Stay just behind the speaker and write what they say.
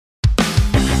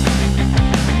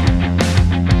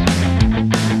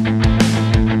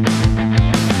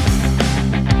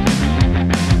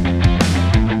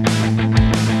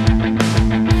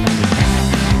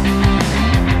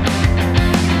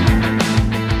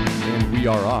We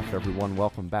are off, everyone.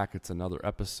 Welcome back. It's another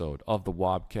episode of the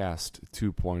Wobcast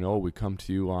 2.0. We come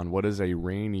to you on what is a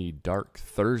rainy, dark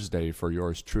Thursday for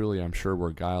yours truly. I'm sure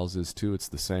where Giles is too. It's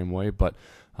the same way, but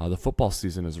the football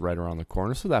season is right around the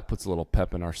corner, so that puts a little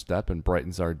pep in our step and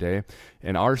brightens our day.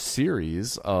 And our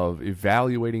series of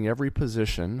evaluating every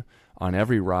position on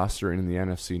every roster in the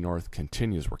NFC North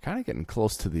continues. We're kind of getting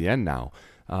close to the end now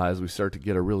as we start to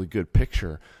get a really good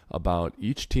picture about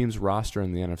each team's roster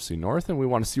in the NFC North, and we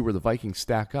want to see where the Vikings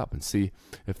stack up and see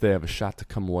if they have a shot to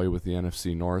come away with the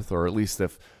NFC North, or at least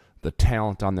if the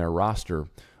talent on their roster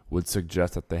would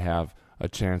suggest that they have a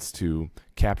chance to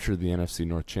capture the NFC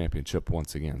North Championship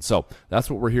once again. So that's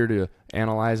what we're here to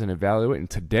analyze and evaluate, and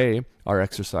today our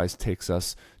exercise takes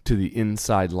us to the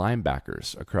inside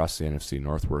linebackers across the NFC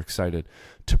North. We're excited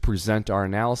to present our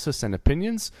analysis and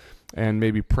opinions and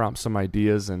maybe prompt some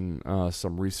ideas and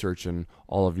some research in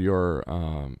all of your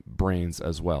brains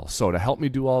as well. So to help me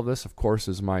do all of this, of course,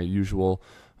 is my usual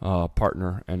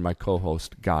partner and my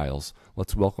co-host, Giles.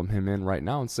 Let's welcome him in right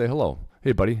now and say hello.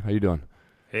 Hey, buddy. How you doing?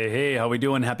 Hey, how we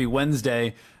doing? Happy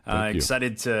Wednesday.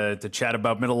 Excited to chat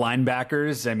about middle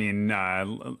linebackers. I mean,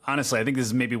 honestly, I think this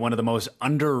is maybe one of the most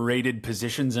underrated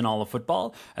positions in all of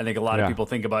football. I think a lot of people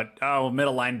think about,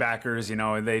 middle linebackers,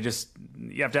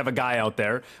 you have to have a guy out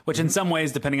there, which in some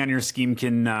ways, depending on your scheme,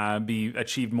 can be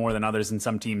achieved more than others in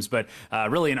some teams. But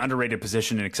really an underrated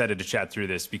position, and excited to chat through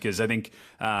this because I think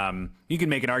you can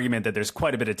make an argument that there's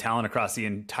quite a bit of talent across the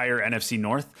entire NFC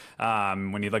North.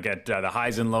 When you look at the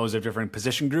highs and lows of different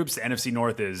position groups, the NFC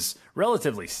North is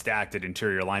relatively stacked at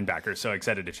interior linebackers. So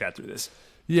excited to chat through this.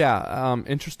 Yeah,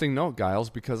 interesting note, Giles,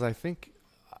 because I think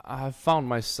I've found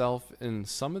myself in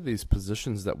some of these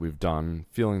positions that we've done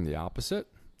feeling the opposite,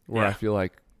 where I feel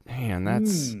like, man,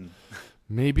 that's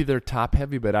maybe they're top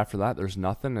heavy, but after that there's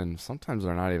nothing, and sometimes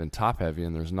they're not even top heavy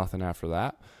and there's nothing after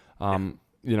that.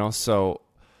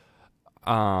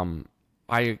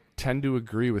 I tend to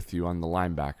agree with you on the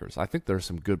linebackers. I think there's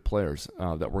some good players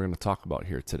that we're going to talk about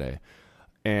here today.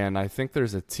 And I think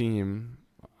there's a team,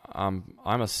 I'm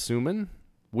assuming,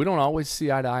 we don't always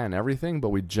see eye to eye on everything, but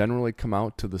we generally come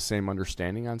out to the same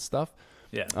understanding on stuff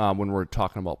when we're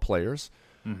talking about players.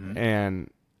 Mm-hmm.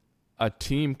 And a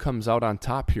team comes out on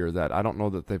top here that I don't know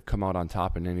that they've come out on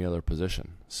top in any other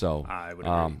position. So I would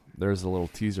agree. There's a little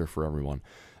teaser for everyone.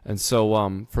 And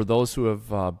so for those who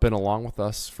have been along with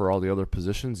us for all the other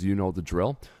positions, you know the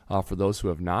drill. For those who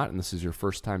have not, and this is your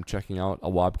first time checking out a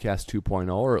Wobcast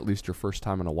 2.0, or at least your first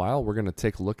time in a while, we're going to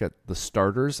take a look at the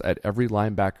starters at every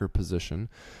linebacker position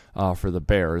for the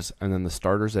Bears, and then the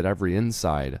starters at every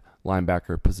inside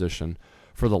linebacker position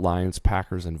for the Lions,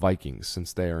 Packers, and Vikings.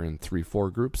 Since they are in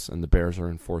 3-4 groups and the Bears are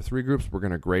in 4-3 groups, we're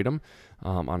going to grade them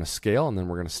on a scale, and then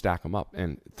we're going to stack them up.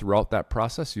 And throughout that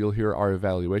process, you'll hear our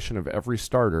evaluation of every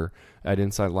starter at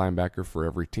inside linebacker for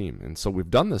every team. And so we've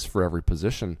done this for every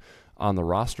position on the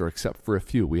roster except for a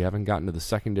few. We haven't gotten to the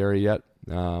secondary yet.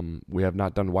 We have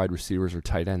not done wide receivers or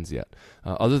tight ends yet.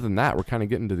 Other than that, we're kind of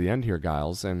getting to the end here,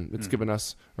 Giles, and it's given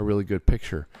us a really good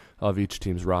picture of each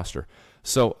team's roster.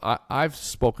 So I've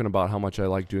spoken about how much I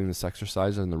like doing this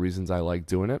exercise and the reasons I like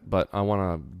doing it, but I want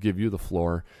to give you the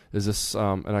floor. Is this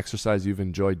an exercise you've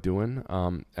enjoyed doing,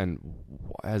 and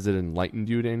has it enlightened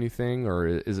you to anything, or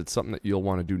is it something that you'll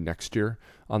want to do next year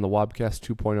on the Wobcast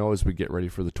 2.0 as we get ready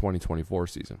for the 2024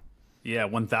 season? Yeah,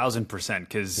 1,000%.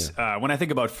 Because when I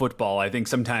think about football, I think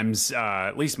sometimes,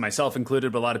 at least myself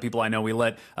included, but a lot of people I know, we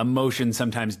let emotion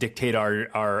sometimes dictate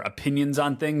our opinions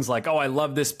on things like, I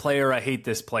love this player, I hate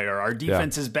this player. Our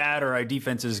defense is bad or our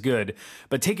defense is good.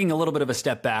 But taking a little bit of a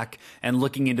step back and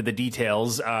looking into the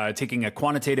details, taking a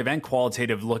quantitative and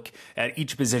qualitative look at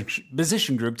each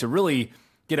position group to really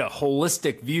get a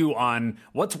holistic view on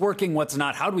what's working, what's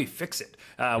not, how do we fix it?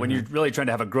 When you're really trying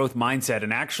to have a growth mindset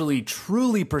and actually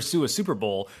truly pursue a Super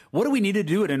Bowl, what do we need to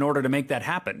do in order to make that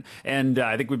happen? And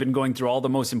I think we've been going through all the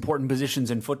most important positions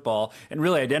in football and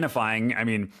really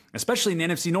identifying, especially in the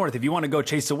NFC North, if you want to go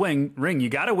chase a ring, you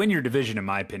got to win your division, in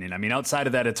my opinion. Outside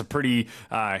of that, it's a pretty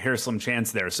hair slim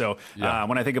chance there. So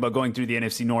when I think about going through the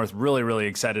NFC North, really, really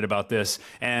excited about this,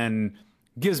 and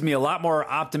gives me a lot more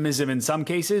optimism in some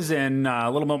cases and a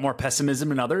little bit more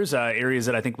pessimism in others, areas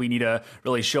that I think we need to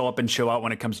really show up and show out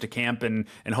when it comes to camp, and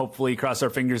hopefully cross our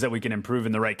fingers that we can improve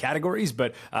in the right categories.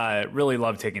 But really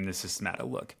love taking this systematic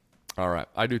look. All right,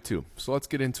 I do too. So let's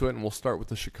get into it, and we'll start with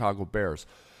the Chicago Bears.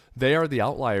 They are the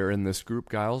outlier in this group,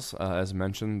 Giles. As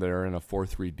mentioned, they're in a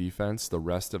 4-3 defense. The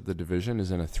rest of the division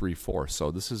is in a 3-4.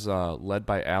 So this is led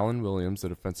by Alan Williams, the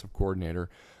defensive coordinator.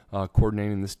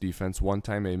 coordinating this defense, one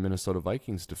time a Minnesota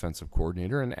Vikings defensive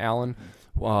coordinator, and Allen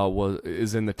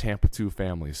is in the Tampa 2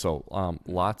 family. So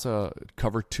lots of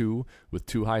cover 2 with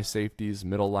 2 high safeties,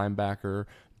 middle linebacker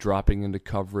dropping into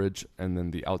coverage, and then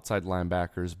the outside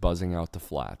linebackers buzzing out the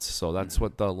flats. So that's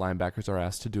what the linebackers are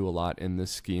asked to do a lot in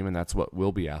this scheme, and that's what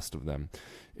will be asked of them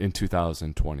in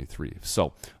 2023.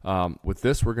 So with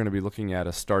this, we're going to be looking at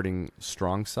a starting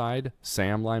strong side,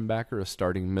 Sam linebacker, a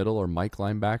starting middle or Mike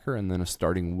linebacker, and then a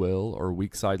starting will or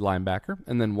weak side linebacker,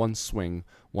 and then one swing,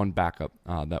 one backup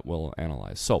that we'll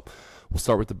analyze. So we'll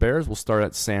start with the Bears. We'll start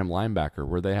at Sam linebacker,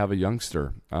 where they have a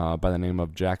youngster by the name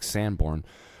of Jack Sanborn,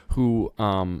 who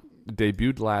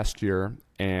debuted last year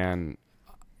and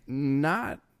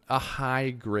not a high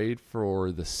grade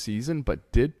for the season,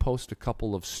 but did post a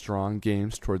couple of strong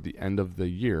games toward the end of the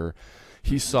year.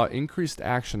 He saw increased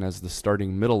action as the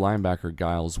starting middle linebacker,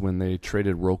 Giles, when they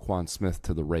traded Roquan Smith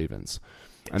to the Ravens.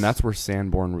 Yes. And that's where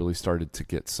Sanborn really started to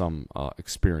get some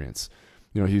experience.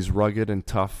 You know, he's rugged and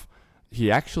tough.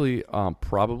 He actually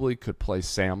probably could play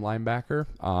Sam linebacker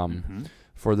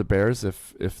for the Bears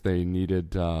if they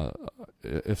needed,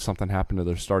 if something happened to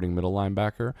their starting middle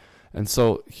linebacker. And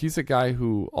so he's a guy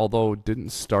who, although didn't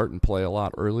start and play a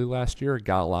lot early last year,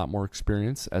 got a lot more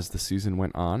experience as the season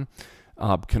went on,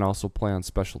 can also play on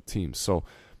special teams. So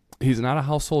he's not a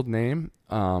household name,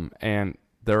 and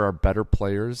there are better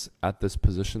players at this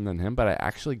position than him, but I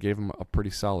actually gave him a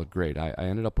pretty solid grade. I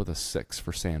ended up with a 6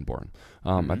 for Sanborn.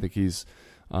 I think he's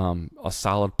a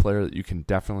solid player that you can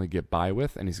definitely get by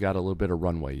with, and he's got a little bit of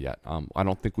runway yet. I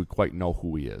don't think we quite know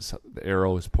who he is. The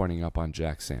arrow is pointing up on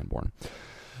Jack Sanborn.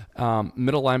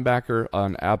 Middle linebacker,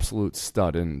 an absolute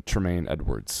stud in Tremaine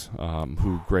Edwards,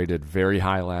 who graded very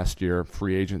high last year,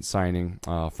 free agent signing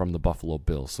from the Buffalo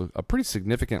Bills. So a pretty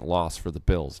significant loss for the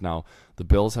Bills. Now, the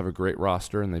Bills have a great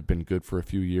roster, and they've been good for a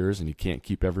few years, and you can't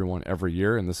keep everyone every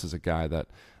year, and this is a guy that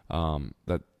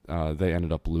they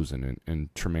ended up losing in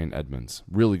Tremaine Edmunds.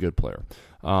 Really good player.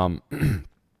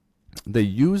 They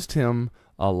used him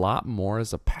a lot more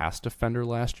as a pass defender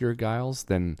last year, Giles,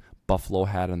 than Buffalo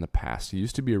had in the past. He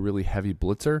used to be a really heavy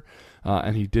blitzer,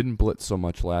 and he didn't blitz so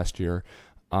much last year.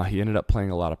 He ended up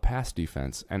playing a lot of pass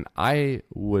defense, and I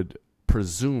would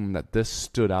presume that this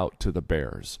stood out to the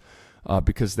Bears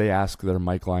because they ask their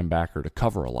Mike linebacker to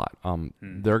cover a lot.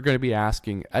 They're going to be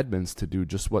asking Edmunds to do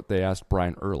just what they asked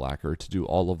Brian Urlacher to do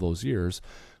all of those years,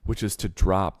 which is to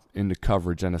drop into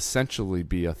coverage and essentially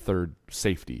be a third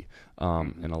safety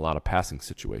in a lot of passing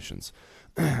situations.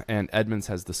 And Edmunds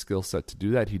has the skill set to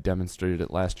do that. He demonstrated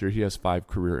it last year. He has 5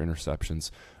 career interceptions.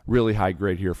 Really high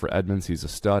grade here for Edmunds. He's a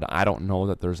stud. I don't know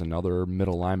that there's another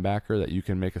middle linebacker that you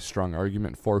can make a strong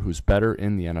argument for who's better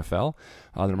in the NFL.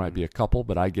 There might be a couple,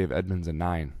 but I gave Edmunds a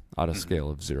 9 out of scale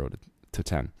of 0 to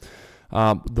 10.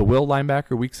 The will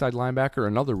linebacker, weak side linebacker,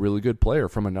 another really good player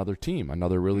from another team,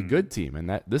 another really good team,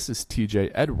 and this is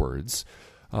TJ Edwards.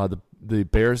 The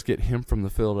Bears get him from the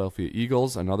Philadelphia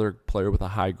Eagles, another player with a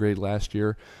high grade last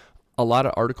year. A lot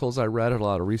of articles I read, a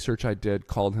lot of research I did,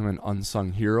 called him an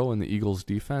unsung hero in the Eagles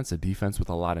defense, a defense with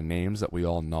a lot of names that we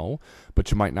all know,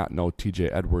 but you might not know TJ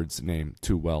Edwards' name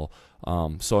too well.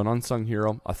 So an unsung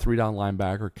hero, a 3-down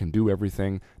linebacker, can do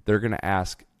everything. They're going to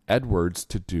ask Edwards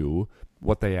to do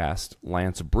what they asked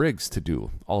Lance Briggs to do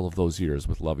all of those years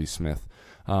with Lovie Smith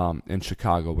in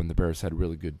Chicago when the Bears had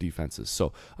really good defenses.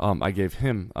 So I gave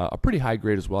him a pretty high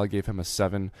grade as well. I gave him a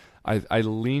 7. I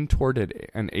leaned toward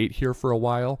an 8 here for a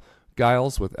while,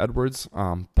 Giles, with Edwards,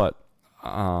 but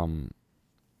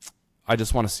I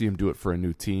just want to see him do it for a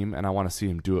new team, and I want to see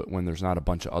him do it when there's not a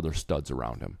bunch of other studs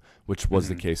around him, which was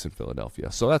the case in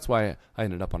Philadelphia. So that's why I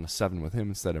ended up on a 7 with him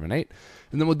instead of an 8.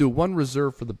 And then we'll do one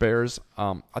reserve for the Bears.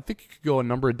 I think you could go a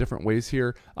number of different ways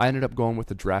here. I ended up going with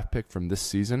the draft pick from this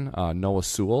season, Noah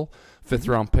Sewell,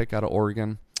 5th-round pick out of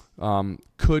Oregon.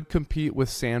 Could compete with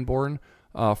Sanborn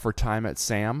for time at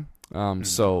Sam.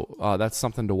 So that's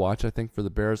something to watch, I think, for the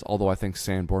Bears, although I think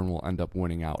Sanborn will end up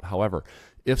winning out. However,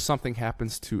 if something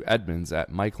happens to Edmunds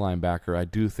at Mike linebacker, I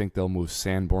do think they'll move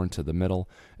Sanborn to the middle,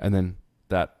 and then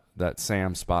that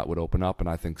Sam spot would open up, and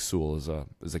I think Sewell is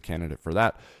a candidate for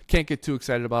that. Can't get too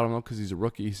excited about him, though, because he's a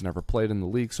rookie. He's never played in the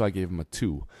league, so I gave him a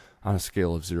 2 on a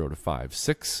scale of 0 to 5.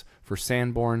 6 for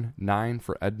Sanborn, 9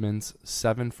 for Edmunds,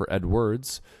 7 for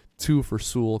Edwards, 2 for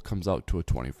Sewell, comes out to a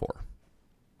 24.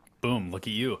 Boom, look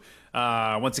at you.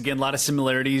 Once again, a lot of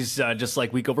similarities, just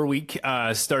like week over week.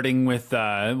 Starting with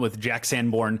Jack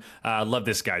Sanborn. Love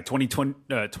this guy.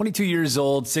 22 years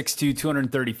old, 6'2",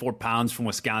 234 pounds from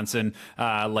Wisconsin.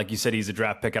 Like you said, he's a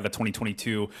draft pick out of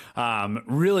 2022.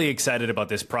 Really excited about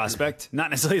this prospect. Not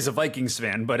necessarily as a Vikings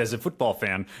fan, but as a football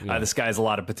fan, this guy has a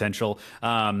lot of potential.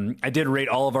 I did rate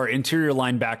all of our interior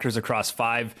linebackers across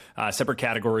 5 separate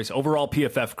categories: overall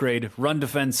PFF grade, run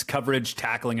defense, coverage,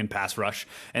 tackling, and pass rush.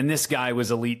 And this guy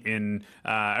was elite in,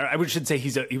 I should say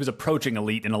he was approaching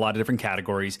elite in a lot of different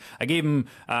categories. I gave him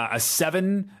a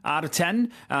 7 out of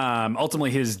 10.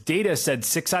 Ultimately, his data said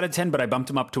 6 out of 10, but I bumped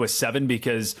him up to a 7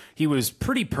 because he was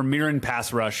pretty premier in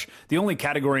pass rush. The only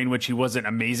category in which he wasn't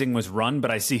amazing was run,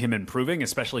 but I see him improving,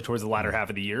 especially towards the latter half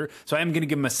of the year. So I am going to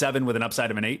give him a 7 with an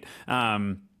upside of an 8.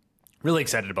 Really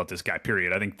excited about this guy,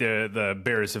 period. I think the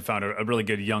Bears have found a really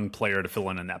good young player to fill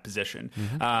in that position.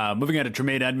 Moving on to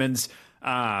Tremaine Edmunds.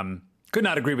 Could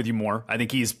not agree with you more. I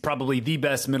think he's probably the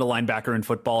best middle linebacker in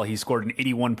football. He scored an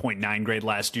 81.9 grade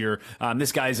last year.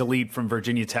 This guy's elite from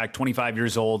Virginia Tech, 25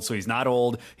 years old, so he's not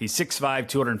old. He's 6'5",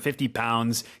 250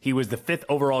 pounds. He was the 5th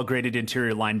overall graded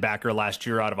interior linebacker last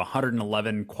year out of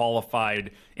 111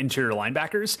 qualified interior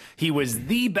linebackers. He was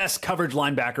the best coverage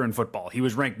linebacker in football. He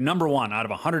was ranked number 1 out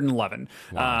of 111.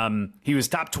 Wow. He was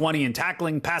top 20 in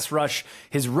tackling, pass rush.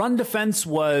 His run defense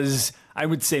was, I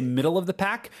would say, middle of the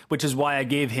pack, which is why I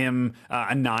gave him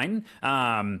a 9.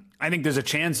 I think there's a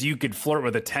chance you could flirt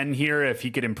with a 10 here if he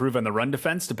could improve on the run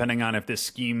defense, depending on if this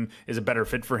scheme is a better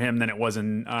fit for him than it was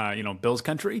in Bills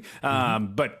country.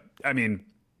 But I mean,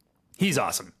 he's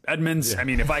awesome. Edmunds, I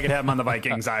mean, if I could have him on the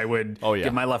Vikings, I would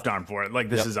give my left arm for it. Like,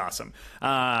 this is awesome.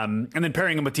 And then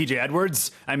pairing him with TJ Edwards,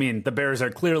 I mean, the Bears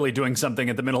are clearly doing something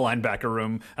at the middle linebacker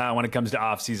room when it comes to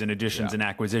offseason additions and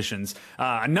acquisitions.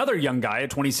 Another young guy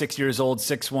at 26 years old,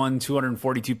 6'1",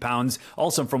 242 pounds,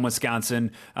 also from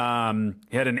Wisconsin.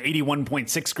 He had an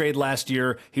 81.6 grade last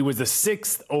year. He was the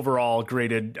 6th overall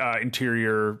graded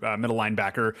interior middle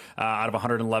linebacker out of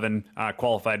 111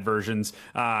 qualified versions.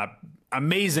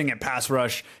 Amazing at pass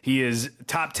rush. He is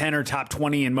top 10 or top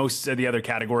 20 in most of the other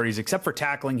categories, except for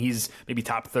tackling. He's maybe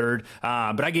top 3rd,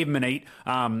 but I gave him an 8.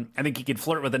 I think he could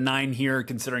flirt with a 9 here,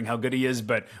 considering how good he is.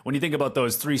 But when you think about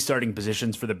those 3 starting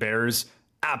positions for the Bears,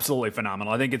 absolutely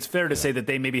phenomenal. I think it's fair to say that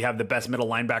they maybe have the best middle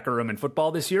linebacker room in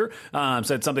football this year. So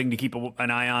it's something to keep an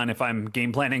eye on if I'm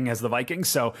game planning as the Vikings.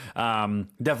 So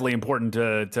definitely important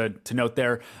to note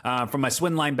there. From my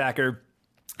swing linebacker,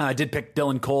 I did pick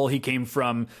Dylan Cole. He came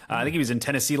from, I think he was in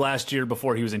Tennessee last year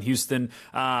before he was in Houston.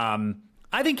 I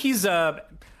think he's, I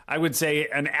would say,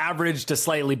 an average to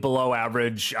slightly below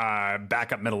average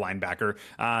backup middle linebacker.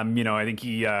 I think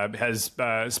he has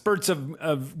spurts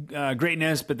of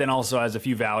greatness, but then also has a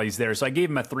few valleys there. So I gave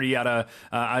him a 3 out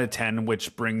of 10,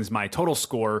 which brings my total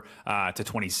score to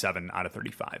 27 out of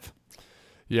 35.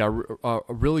 Yeah, a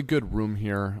really good room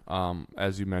here.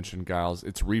 As you mentioned, Giles,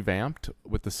 it's revamped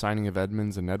with the signing of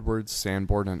Edmunds and Edwards.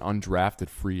 Sanborn, an undrafted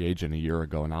free agent a year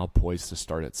ago, now poised to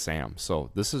start at Sam.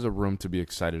 So this is a room to be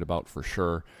excited about for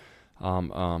sure,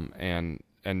 and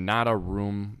not a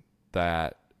room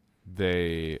that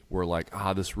they were like,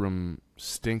 this room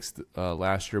stinks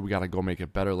last year. We got to go make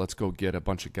it better. Let's go get a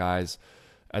bunch of guys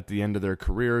at the end of their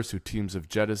careers who teams have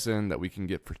jettisoned that we can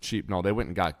get for cheap. No, they went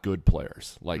and got good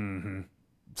players like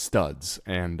studs,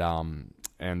 and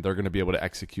they're going to be able to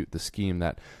execute the scheme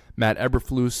that Matt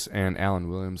Eberflus and Alan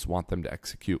Williams want them to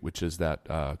execute, which is that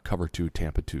cover 2,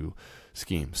 Tampa 2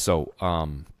 scheme. So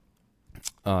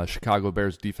Chicago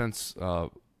Bears defense,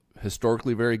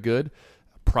 historically very good,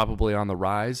 probably on the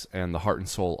rise, and the heart and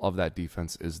soul of that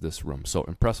defense is this room. So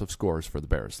impressive scores for the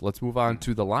Bears. Let's move on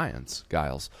to the Lions,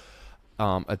 Giles.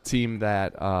 A team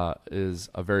that is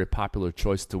a very popular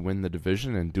choice to win the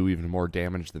division and do even more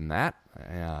damage than that,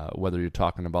 whether you're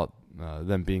talking about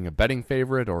them being a betting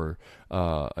favorite or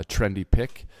a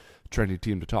trendy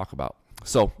team to talk about.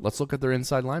 So let's look at their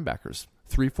inside linebackers.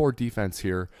 3-4 defense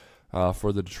here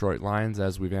for the Detroit Lions,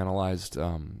 as we've analyzed,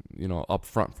 up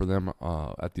front for them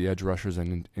at the edge rushers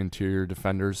and interior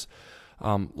defenders.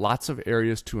 Lots of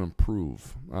areas to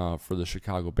improve for the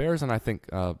Chicago Bears, and I think,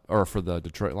 or for the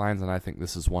Detroit Lions, and I think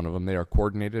this is one of them. They are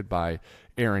coordinated by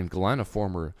Aaron Glenn, a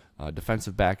former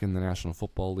defensive back in the National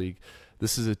Football League.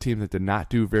 This is a team that did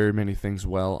not do very many things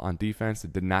well on defense.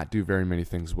 It did not do very many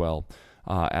things well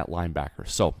at linebacker.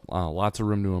 So lots of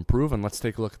room to improve, and let's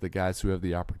take a look at the guys who have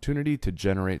the opportunity to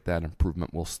generate that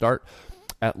improvement. We'll start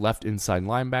at left inside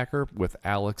linebacker with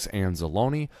Alex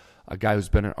Anzalone, a guy who's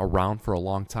been around for a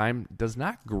long time, does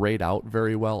not grade out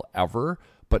very well ever,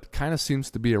 but kind of seems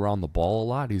to be around the ball a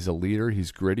lot. He's a leader.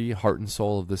 He's gritty, heart and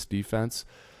soul of this defense.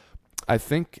 I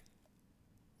think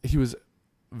he was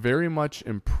very much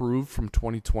improved from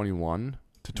 2021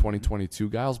 to 2022,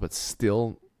 Giles, but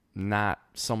still not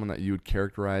someone that you would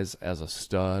characterize as a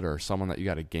stud or someone that you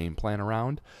got a game plan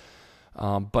around.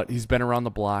 But he's been around the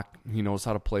block. He knows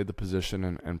how to play the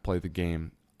position and play the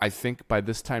game. I think by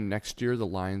this time next year, the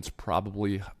Lions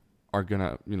probably are going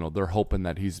to, they're hoping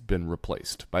that he's been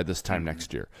replaced by this time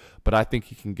next year. But I think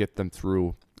he can get them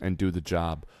through and do the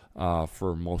job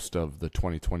for most of the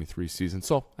 2023 season.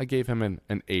 So I gave him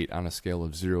an 8 on a scale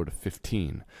of 0 to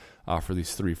 15 for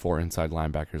these 3-4 inside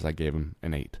linebackers. I gave him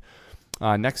an 8.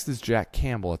 Next is Jack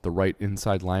Campbell at the right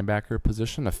inside linebacker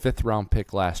position, a 5th-round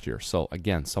pick last year. So,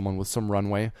 again, someone with some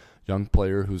runway, young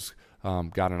player who's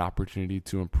got an opportunity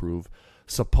to improve.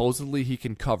 Supposedly he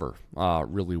can cover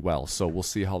really well, so we'll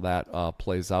see how that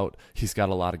plays out. He's got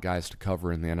a lot of guys to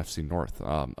cover in the NFC North,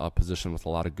 a position with a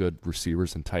lot of good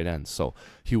receivers and tight ends, so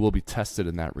he will be tested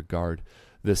in that regard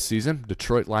this season.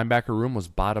 Detroit linebacker room was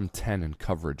bottom 10 in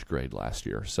coverage grade last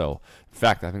year. So, in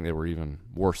fact, I think they were even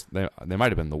worse. They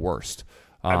might have been the worst.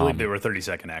 I believe they were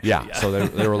 32nd, actually. Yeah. So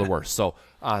they were the worst. So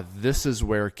this is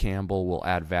where Campbell will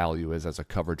add value as a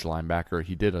coverage linebacker.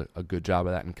 He did a good job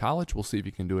of that in college. We'll see if he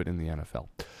can do it in the NFL.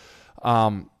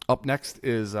 Up next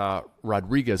is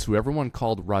Rodriguez, who everyone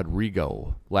called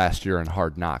Rodrigo last year in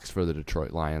Hard Knocks for the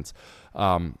Detroit Lions.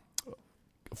 Fun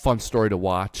story to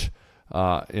watch.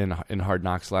 In Hard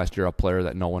Knocks last year, a player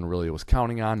that no one really was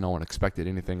counting on, no one expected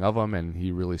anything of him, and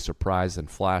he really surprised and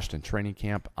flashed in training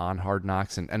camp on Hard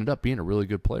Knocks and ended up being a really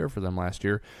good player for them last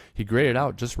year. He graded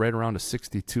out just right around a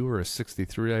 62 or a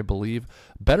 63, I believe.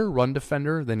 Better run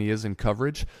defender than he is in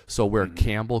coverage, so where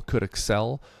Campbell could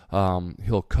excel,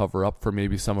 he'll cover up for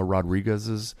maybe some of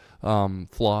Rodriguez's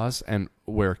flaws, and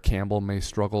where Campbell may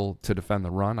struggle to defend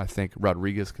the run, I think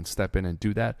Rodriguez can step in and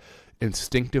do that.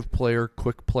 Instinctive player,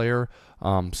 quick player.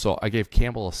 So I gave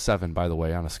Campbell a 7, by the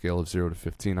way, on a scale of 0 to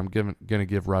 15. I'm going to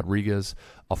give Rodriguez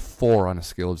a 4 on a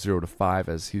scale of 0 to 5,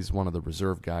 as he's one of the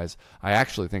reserve guys. I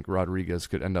actually think Rodriguez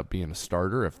could end up being a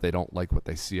starter if they don't like what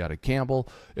they see out of Campbell.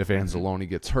 If Anzalone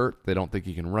gets hurt, they don't think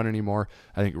he can run anymore.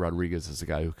 I think Rodriguez is a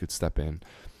guy who could step in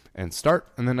and start.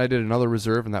 And then I did another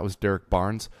reserve, and that was Derek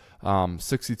Barnes.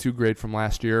 62 grade from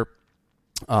last year.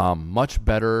 Much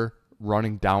better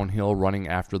running downhill, running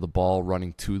after the ball,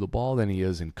 running to the ball than he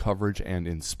is in coverage and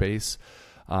in space.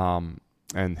 And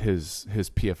his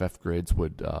PFF grades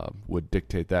would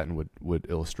dictate that and would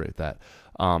illustrate that.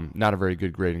 Not a very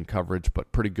good grade in coverage,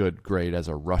 but pretty good grade as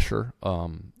a rusher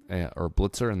or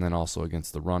blitzer, and then also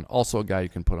against the run. Also a guy you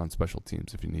can put on special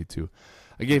teams if you need to.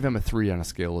 I gave him a 3 on a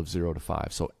scale of 0 to 5.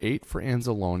 So 8 for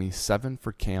Anzalone, 7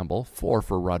 for Campbell, 4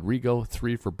 for Rodrigo,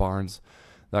 3 for Barnes.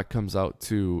 That comes out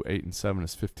to 8 and 7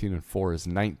 is 15 and 4 is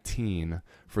 19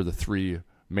 for the 3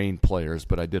 main players,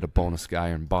 but I did a bonus guy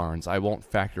in Barnes. I won't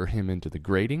factor him into the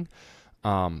grading.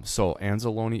 So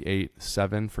Anzalone 8,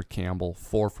 7 for Campbell,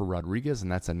 4 for Rodriguez,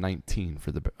 and that's a 19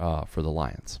 for the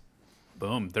Lions.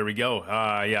 Boom. There we go.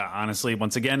 Yeah, honestly,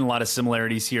 once again, a lot of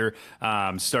similarities here,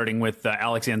 starting with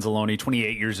Alex Anzalone,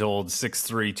 28 years old,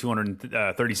 6'3",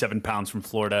 237 pounds from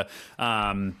Florida.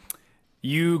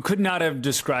 You could not have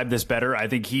described this better. I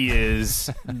think he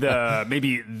is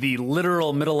maybe the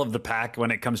literal middle of the pack when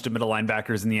it comes to middle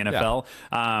linebackers in the NFL.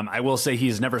 Yeah. I will say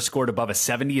he's never scored above a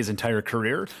 70 his entire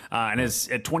career. And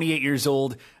at 28 years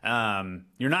old,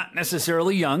 you're not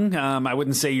necessarily young. I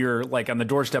wouldn't say you're like on the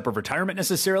doorstep of retirement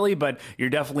necessarily, but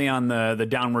you're definitely on the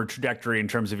downward trajectory in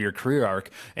terms of your career arc.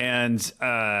 And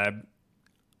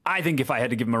I think if I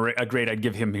had to give him a grade, I'd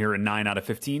give him here a 9 out of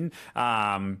 15.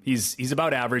 He's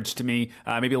about average to me,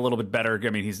 maybe a little bit better.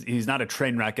 I mean, he's not a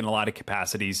train wreck in a lot of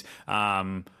capacities.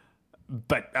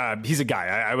 But he's a guy.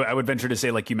 I would venture to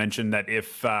say, like you mentioned, that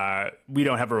if we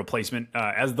don't have a replacement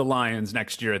as the Lions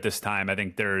next year at this time, I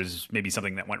think there's maybe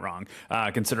something that went wrong,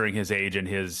 considering his age and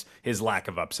his lack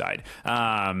of upside.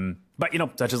 But,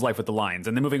 such is life with the Lions.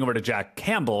 And then moving over to Jack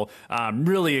Campbell, I'm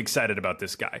really excited about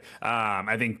this guy.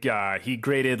 I think he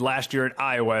graded last year at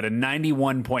Iowa at a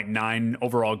 91.9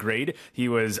 overall grade. He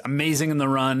was amazing in the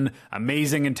run,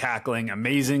 amazing in tackling,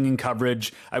 amazing in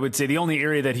coverage. I would say the only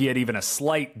area that he had even a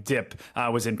slight dip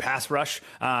was in pass rush.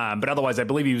 But otherwise, I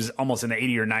believe he was almost in the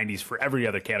 80 or 90s for every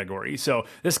other category. So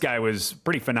this guy was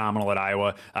pretty phenomenal at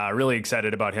Iowa. Really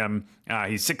excited about him.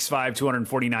 He's 6'5",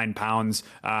 249 pounds.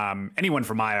 Anyone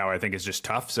from Iowa, I think, is just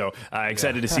tough. So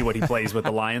excited to see what he plays with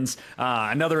the Lions.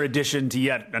 Another addition to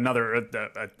yet another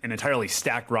an entirely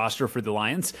stacked roster for the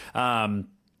Lions.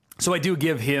 So I do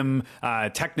give him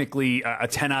technically a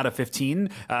 10 out of 15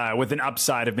 with an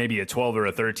upside of maybe a 12 or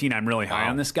a 13. I'm really high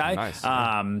on this guy. Nice.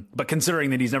 But considering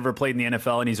that he's never played in the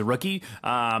NFL and he's a rookie,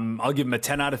 I'll give him a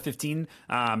 10 out of 15.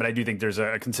 But I do think there's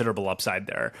a considerable upside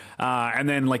there. And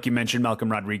then, like you mentioned,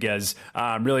 Malcolm Rodriguez,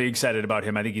 I'm really excited about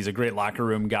him. I think he's a great locker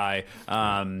room guy.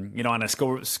 On a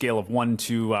scale of 1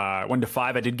 to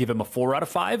 5, I did give him a 4 out of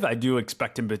 5. I do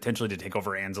expect him potentially to take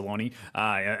over Anzalone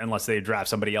unless they draft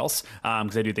somebody else,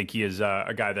 because I do think he is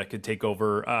a guy that could take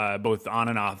over both on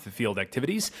and off the field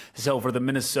activities. So for the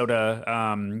Minnesota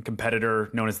competitor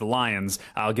known as the Lions,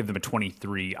 I'll give them a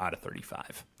 23 out of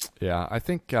 35. Yeah, I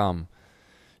think,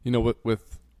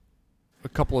 with a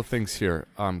couple of things here.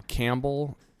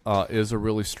 Campbell is a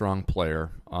really strong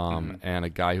player and a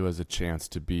guy who has a chance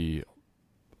to be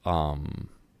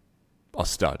a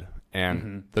stud.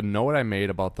 And the note I made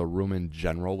about the room in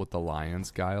general with the Lions,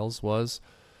 Giles, was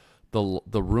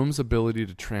the room's ability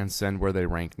to transcend where they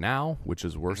rank now, which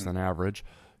is worse than average,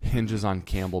 hinges on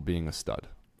Campbell being a stud.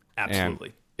 Absolutely.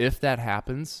 And if that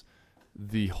happens,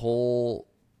 the whole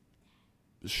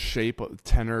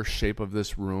tenor shape of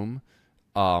this room,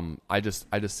 I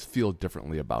just feel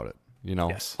differently about it.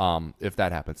 Yes. If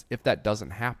that happens. If that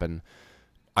doesn't happen,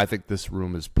 I think this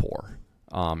room is poor.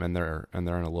 And they're in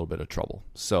a little bit of trouble.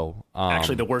 So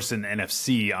actually, the worst in the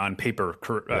NFC on paper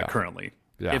currently.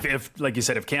 Yeah. If like you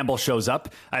said, if Campbell shows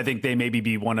up, I think they maybe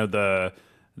be one of the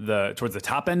towards the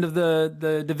top end of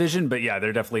the division. But yeah,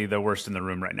 they're definitely the worst in the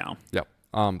room right now. Yep.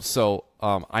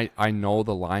 I know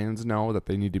the Lions know that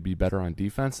they need to be better on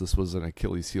defense. This was an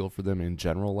Achilles heel for them in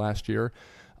general last year.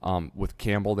 With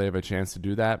Campbell, they have a chance to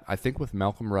do that. I think with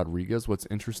Malcolm Rodriguez, what's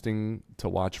interesting to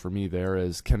watch for me there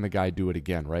is, can the guy do it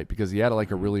again, right? Because he had a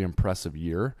really impressive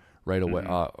year right away,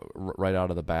 right out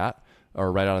of the bat,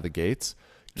 or right out of the gates.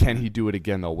 Can he do it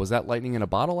again, though? Was that lightning in a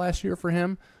bottle last year for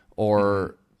him?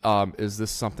 Or is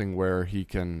this something where he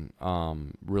can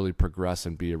really progress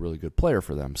and be a really good player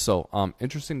for them? So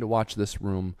interesting to watch this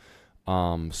room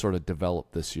sort of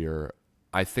develop this year.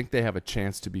 I think they have a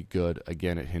chance to be good.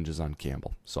 Again, it hinges on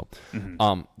Campbell. So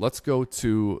let's go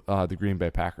to the Green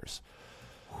Bay Packers.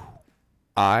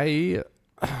 I'm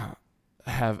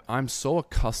so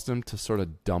accustomed to sort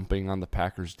of dumping on the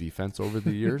Packers defense over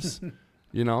the years,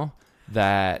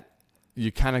 that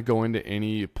you kind of go into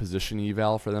any position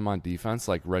eval for them on defense,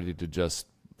 like ready to just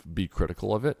be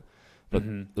critical of it. But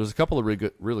there's a couple of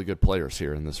really good players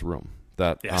here in this room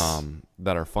that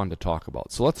that are fun to talk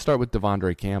about. So let's start with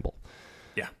Devondre Campbell.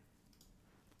 Yeah.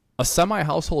 A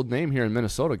semi-household name here in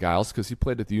Minnesota, Giles, because he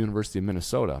played at the University of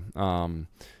Minnesota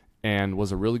and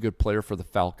was a really good player for the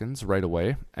Falcons right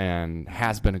away, and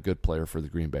has been a good player for the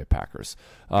Green Bay Packers.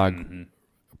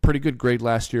 Pretty good grade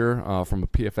last year from a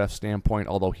PFF standpoint,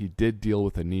 although he did deal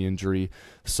with a knee injury,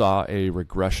 saw a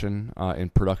regression in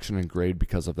production and grade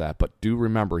because of that. But do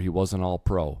remember, he was an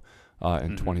All-Pro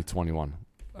in 2021.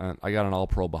 I got an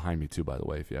All-Pro behind me, too, by the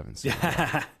way, if you haven't seen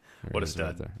it. What a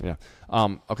stud. Right there.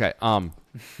 Yeah. Okay.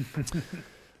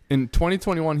 In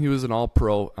 2021, he was an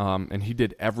All-Pro, and he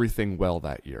did everything well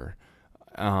that year.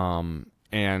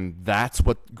 And that's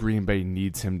what Green Bay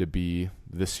needs him to be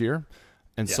this year.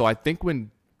 And so I think when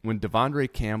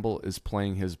Devondre Campbell is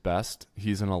playing his best,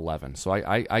 he's an 11. So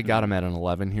I got him at an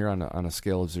 11 here on a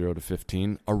scale of 0 to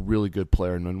 15. A really good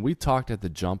player. And when we talked at the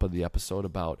jump of the episode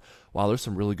about, wow, there's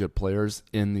some really good players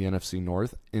in the NFC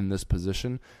North in this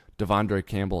position, Devondre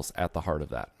Campbell's at the heart of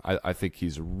that. I think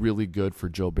he's really good for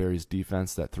Joe Barry's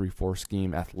defense, that 3-4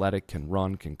 scheme, athletic, can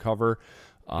run, can cover.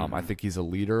 I think he's a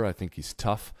leader. I think he's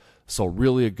tough. So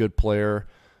really a good player.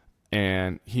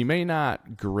 And he may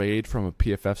not grade from a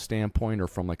PFF standpoint or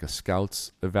from like a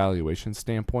scout's evaluation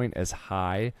standpoint as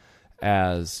high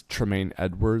as Tremaine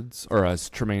Edwards or as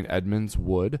Tremaine Edmonds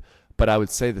would, but I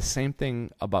would say the same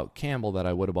thing about Campbell that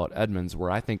I would about Edmonds, where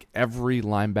I think every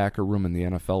linebacker room in the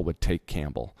NFL would take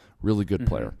Campbell. Really good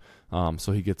player.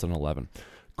 So he gets an 11.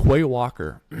 Quay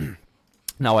Walker.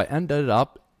 Now I ended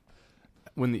up,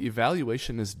 when the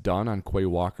evaluation is done on Quay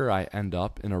Walker, I end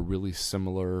up in a really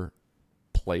similar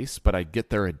place, but I get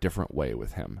there a different way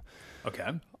with him. Okay.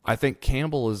 I think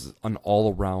Campbell is an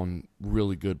all-around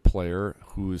really good player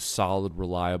who's solid,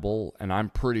 reliable, and I'm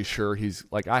pretty sure he's,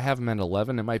 like, I have him at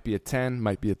 11. It might be a 10,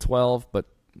 might be a 12, but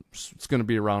it's going to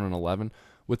be around an 11.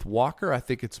 With Walker, I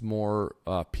think it's more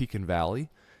peak and valley,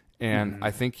 and I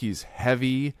think he's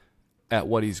heavy at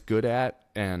what he's good at,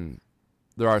 and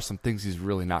there are some things he's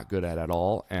really not good at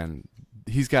all, and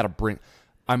he's got to bring –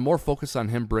 I'm more focused on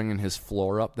him bringing his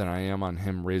floor up than I am on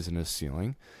him raising his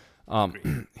ceiling.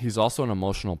 He's also an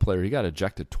emotional player. He got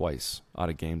ejected twice out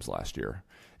of games last year,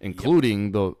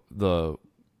 including the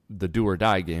the do or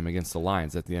die game against the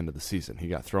Lions at the end of the season. He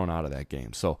got thrown out of that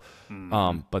game. So,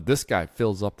 but this guy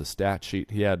fills up the stat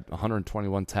sheet. He had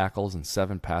 121 tackles and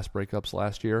 7 pass breakups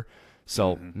last year.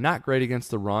 So not great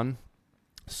against the run,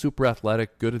 super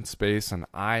athletic, good in space, and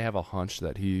I have a hunch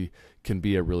that he can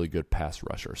be a really good pass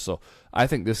rusher. So I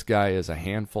think this guy is a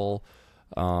handful.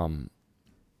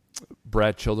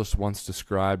 Brad Childress once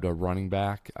described a running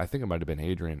back, I think it might have been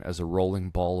Adrian, as a rolling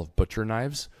ball of butcher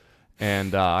knives.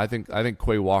 And I think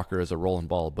Quay Walker is a rolling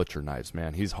ball of butcher knives,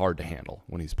 man. He's hard to handle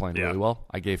when he's playing really well.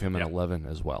 I gave him an 11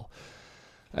 as well.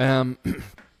 And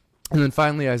then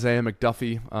finally, Isaiah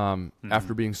McDuffie.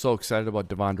 After being so excited about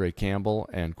Devondre Campbell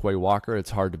and Quay Walker,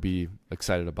 it's hard to be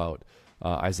excited about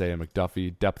Isaiah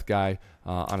McDuffie. Depth guy,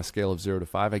 on a scale of 0 to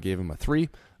 5, I gave him a 3.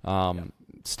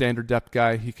 Standard depth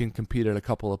guy. He can compete at a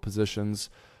couple of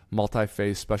positions.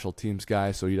 Multi-phase special teams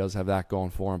guy, so he does have that going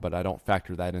for him, but I don't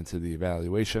factor that into the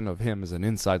evaluation of him as an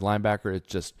inside linebacker. It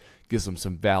just gives him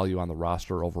some value on the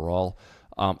roster overall.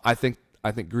 I think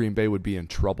Green Bay would be in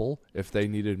trouble if they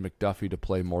needed McDuffie to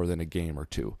play more than a game or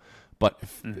two. But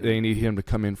if they need him to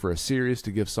come in for a series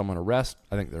to give someone a rest,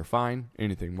 I think they're fine.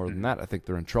 Anything more than that, I think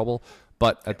they're in trouble.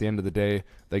 But at the end of the day,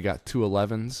 they got 2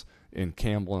 11s in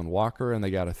Campbell and Walker, and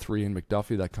they got a 3 in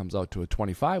McDuffie. That comes out to a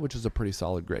 25, which is a pretty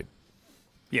solid grade.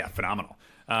 Yeah, phenomenal.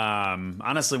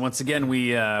 Honestly, once again, we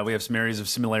have some areas of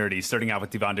similarity, starting out with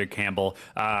Devondre Campbell.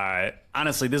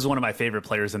 Honestly, this is one of my favorite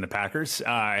players in the Packers.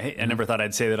 I never thought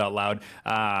I'd say that out loud,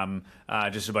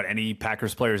 just about any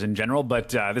Packers players in general. But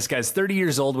this guy's 30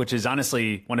 years old, which is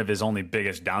honestly one of his only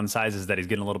biggest downsides is that he's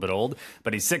getting a little bit old.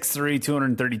 But he's 6'3",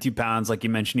 232 pounds. Like you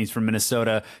mentioned, he's from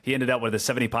Minnesota. He ended up with a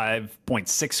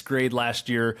 75.6 grade last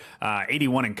year,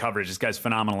 81 in coverage. This guy's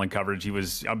phenomenal in coverage. He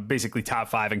was basically top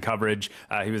 5 in coverage.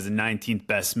 He was the 19th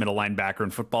best middle linebacker in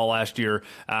football last year.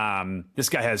 This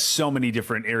guy has so many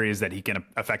different areas that he can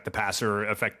affect the passer,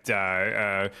 affect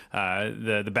the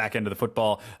back end of the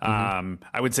football.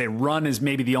 I would say run is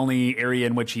maybe the only area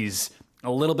in which he's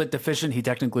a little bit deficient. He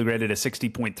technically rated a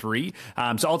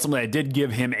 60.3. So ultimately, I did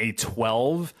give him a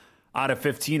 12 out of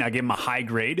 15. I gave him a high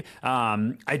grade.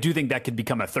 I do think that could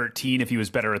become a 13 if he was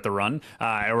better at the run,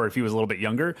 or if he was a little bit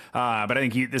younger. But I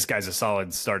think this guy's a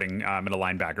solid starting middle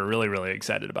linebacker. Really, really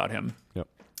excited about him. Yep.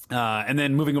 And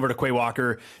then moving over to Quay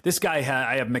Walker, this guy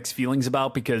I have mixed feelings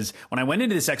about, because when I went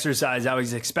into this exercise, I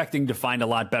was expecting to find a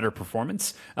lot better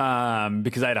performance,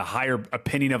 because I had a higher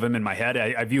opinion of him in my head.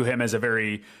 I view him as a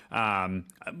very, I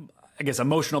guess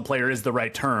emotional player is the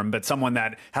right term, but someone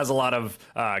that has a lot of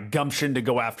gumption to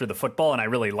go after the football, and I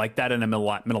really like that in a middle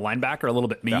linebacker, a little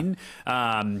bit mean.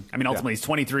 Yeah. Ultimately, he's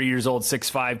 23 years old,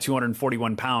 6'5",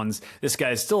 241 pounds. This guy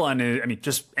is still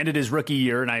just ended his rookie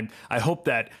year, and I hope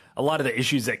that a lot of the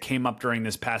issues that came up during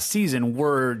this past season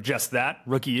were just that,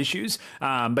 rookie issues.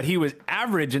 But he was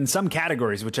average in some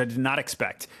categories, which I did not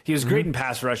expect. He was great in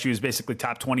pass rush. He was basically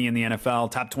top 20 in the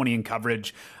NFL, top 20 in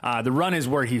coverage. The run is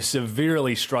where he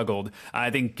severely struggled. I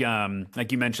think,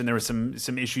 like you mentioned, there were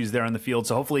some issues there on the field.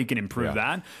 So hopefully he can improve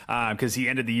that, because he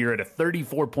ended the year at a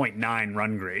 34.9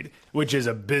 run grade, which is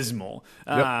abysmal.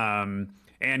 Yep.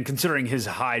 And considering his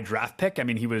high draft pick,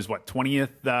 he was,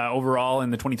 20th overall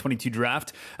in the 2022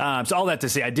 draft. So all that to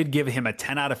say, I did give him a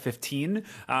 10 out of 15.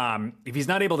 If he's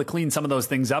not able to clean some of those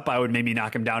things up, I would maybe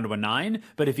knock him down to a 9.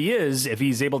 But if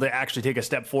he's able to actually take a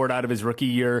step forward out of his rookie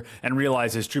year and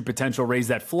realize his true potential, raise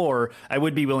that floor, I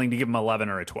would be willing to give him 11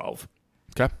 or a 12.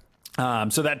 Okay.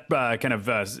 So that kind of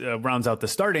rounds out the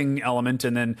starting element.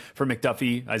 And then for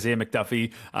McDuffie, Isaiah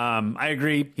McDuffie, I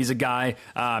agree. He's a guy.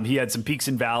 He had some peaks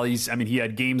and valleys. He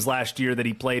had games last year that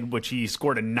he played, which he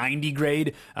scored a 90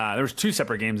 grade. There was 2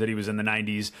 separate games that he was in the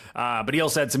 90s, but he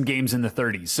also had some games in the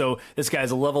 30s. So this guy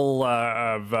has a level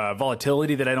of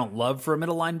volatility that I don't love for a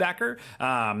middle linebacker.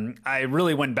 I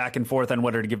really went back and forth on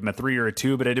whether to give him a 3 or a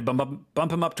 2, but I did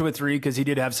bump him up to a 3 because he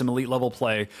did have some elite level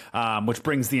play, which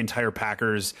brings the entire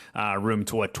Packers room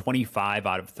to a 25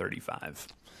 out of 35.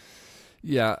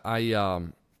 Yeah,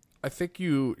 I think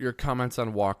your comments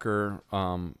on Walker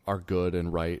are good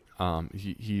and right.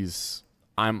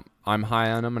 I'm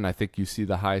high on him, and I think you see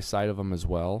the high side of him as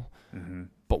well. Mm-hmm.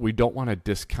 But we don't want to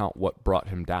discount what brought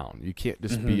him down. You can't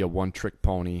just be a one-trick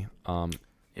pony.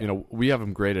 We have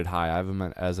him graded high. I have him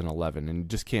as an 11, and you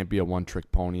just can't be a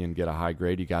one-trick pony and get a high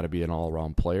grade. You got to be an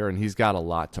all-around player, and he's got a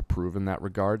lot to prove in that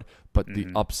regard. But the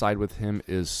upside with him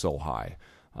is so high,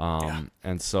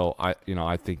 and so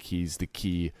I think he's the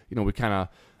key. We kind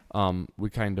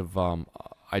of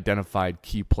identified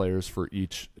key players for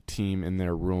each team in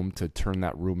their room to turn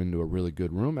that room into a really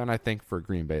good room. And I think for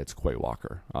Green Bay, it's Quay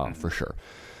Walker, for sure.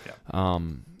 Yeah. All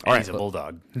right, he's a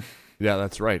Bulldog. Yeah,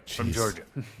 that's right. From Jeez. Georgia.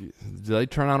 Do they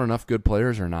turn out enough good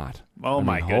players or not? Oh,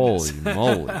 my goodness. Holy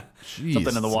moly. Jeez.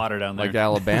 Something in the water down there. Like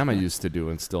Alabama used to do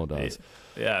and still does.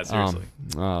 Yeah, seriously.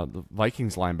 The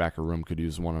Vikings linebacker room could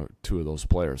use one or two of those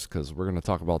players because we're going to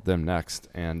talk about them next.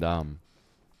 And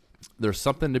there's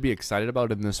something to be excited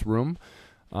about in this room.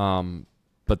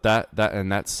 But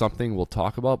that's something we'll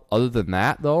talk about. Other than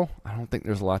that, though, I don't think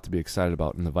there's a lot to be excited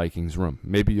about in the Vikings room.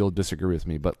 Maybe you'll disagree with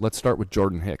me, but let's start with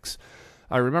Jordan Hicks.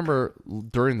 I remember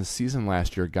during the season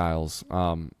last year, Giles,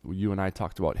 you and I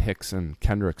talked about Hicks and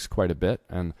Kendricks quite a bit,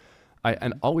 and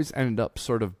I always ended up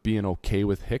sort of being okay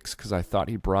with Hicks because I thought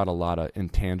he brought a lot of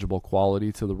intangible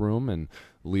quality to the room and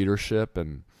leadership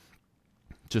and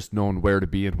just knowing where to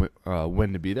be and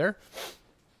when to be there.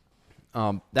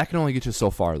 That can only get you so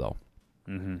far, though.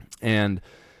 Mm-hmm. And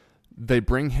they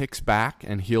bring Hicks back,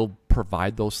 and he'll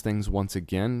provide those things once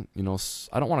again. You know,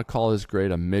 I don't want to call his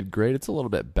grade a mid-grade. It's a little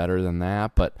bit better than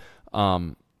that. But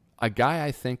a guy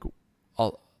I think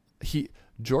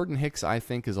Jordan Hicks, I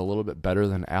think, is a little bit better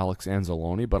than Alex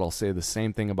Anzalone, but I'll say the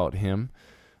same thing about him.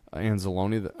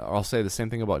 I'll say the same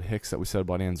thing about Hicks that we said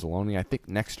about Anzalone. I think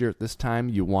next year at this time,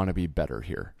 you want to be better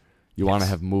here. You want to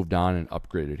have moved on and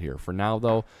upgraded here. For now,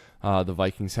 though, the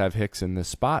Vikings have Hicks in this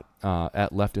spot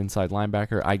at left inside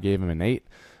linebacker. I gave him an 8.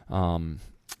 I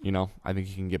think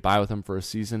you can get by with him for a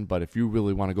season, but if you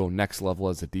really want to go next level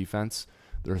as a defense,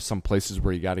 there are some places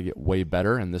where you got to get way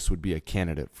better, and this would be a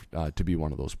candidate to be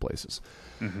one of those places.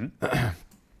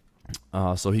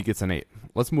 Mm-hmm. So he gets an 8.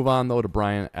 Let's move on, though, to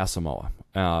Brian Asamoah,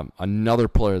 another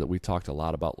player that we talked a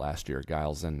lot about last year,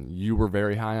 Giles, and you were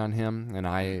very high on him, and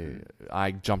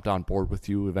I jumped on board with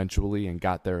you eventually and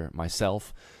got there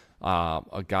myself.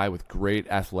 A guy with great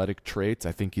athletic traits.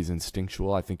 I think he's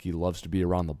instinctual. I think he loves to be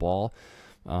around the ball.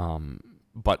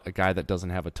 But a guy that doesn't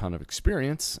have a ton of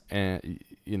experience, and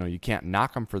you can't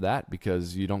knock him for that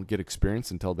because you don't get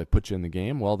experience until they put you in the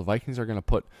game. Well, the Vikings are going to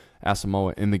put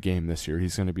Asamoah in the game this year.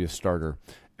 He's going to be a starter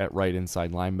at right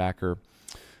inside linebacker.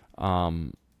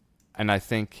 And I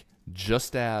think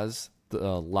just as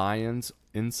the Lions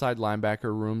inside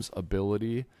linebacker room's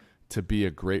ability to be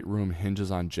a great room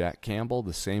hinges on Jack Campbell,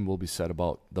 the same will be said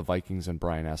about the Vikings and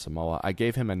Brian Asamoah. I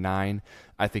gave him a 9.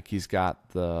 I think he's got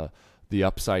the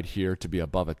upside here to be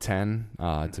above a 10,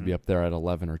 to be up there at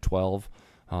 11 or 12.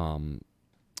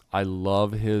 I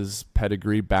love his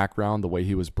pedigree background, the way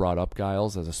he was brought up,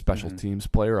 Giles, as a special teams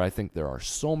player. I think there are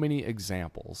so many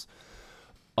examples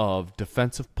of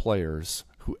defensive players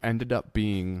who ended up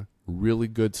being really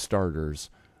good starters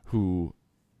who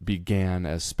began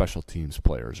as special teams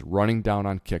players, running down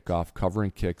on kickoff,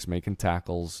 covering kicks, making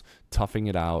tackles, toughing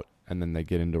it out, and then they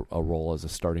get into a role as a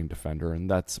starting defender, and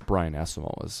that's Brian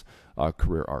Asamoah's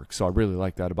career arc. So I really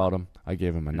like that about him. I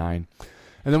gave him a 9.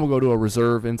 And then we'll go to a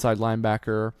reserve inside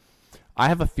linebacker. I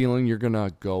have a feeling you're going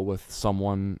to go with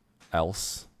someone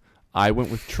else. I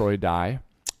went with Troy Dye,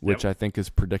 which I think is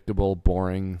predictable,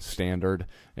 boring, standard,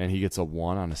 and he gets a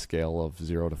 1 on a scale of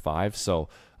 0 to 5. So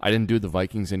I didn't do the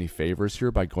Vikings any favors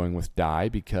here by going with Dye,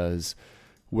 because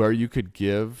where you could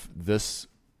give this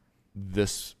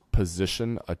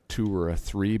position a 2 or a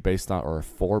 3 or a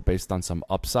 4 based on some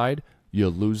upside, you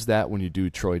lose that when you do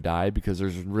Troy Dye, because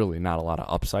there's really not a lot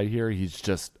of upside here. He's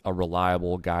just a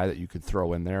reliable guy that you could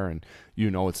throw in there, and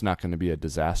it's not going to be a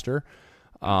disaster.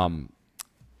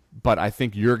 But I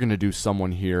think you're going to do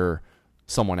someone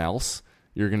else.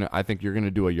 I think you're going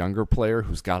to do a younger player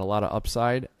who's got a lot of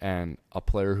upside and a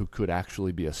player who could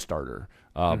actually be a starter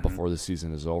before the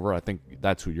season is over. I think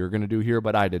that's who you're going to do here,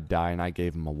 but I did Dye, and I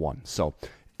gave him a 1. So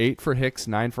 8 for Hicks,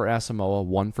 9 for Asamoah,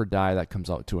 1 for Dye. That comes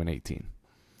out to an 18.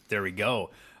 There we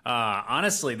go.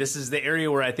 Honestly, this is the area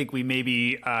where I think we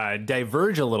maybe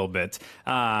diverge a little bit.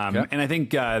 And I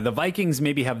think the Vikings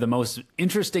maybe have the most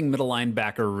interesting middle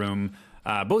linebacker room,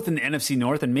 both in the NFC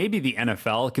North and maybe the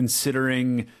NFL,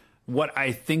 considering what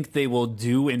I think they will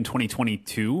do in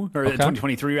 2022, or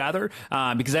 2023 rather,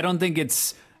 because I don't think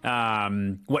it's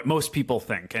what most people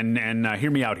think. And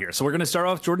hear me out here. So we're going to start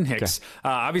off Jordan Hicks.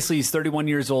 Obviously, he's 31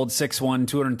 years old, 6'1",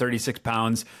 236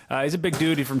 pounds. He's a big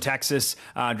dude. He's from Texas,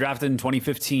 drafted in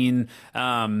 2015.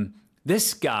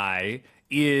 This guy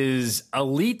is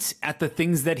elite at the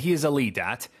things that he is elite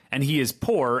at, and he is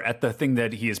poor at the thing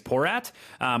that he is poor at.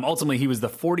 Ultimately, he was the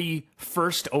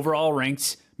 41st overall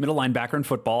ranked middle linebacker in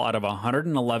football out of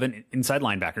 111 inside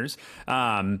linebackers.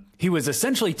 He was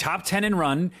essentially top 10 in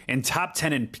run and top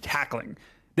 10 in tackling.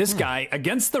 This guy,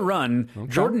 against the run,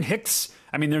 Jordan Hicks,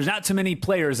 I mean, there's not too many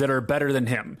players that are better than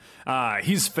him.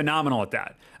 He's phenomenal at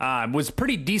that. Was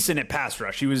pretty decent at pass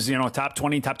rush. He was, top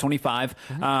 20, top 25.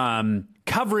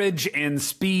 Coverage and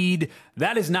speed,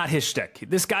 that is not his shtick.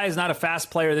 This guy is not a fast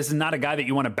player. This is not a guy that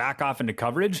you want to back off into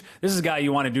coverage. This is a guy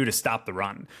you want to do to stop the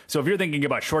run. So if you're thinking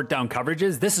about short down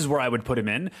coverages, this is where I would put him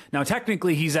in. Now,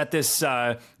 technically, he's at this,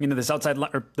 this outside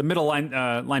or the middle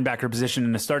linebacker position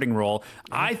in a starting role.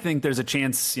 I think there's a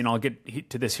chance, I'll get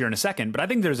to this here in a second, but I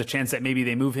think there's a chance that maybe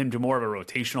they move him to more of a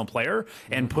rotational player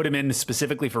and put him in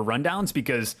specifically for rundowns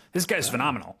because this guy's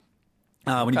phenomenal.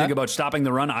 When you think about stopping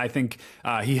the run, I think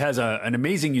he has an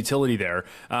amazing utility there.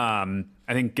 I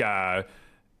think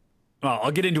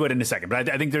I'll get into it in a second, but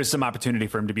I think there's some opportunity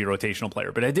for him to be a rotational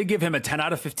player. But I did give him a 10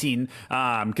 out of 15,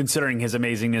 considering his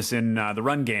amazingness in the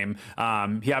run game.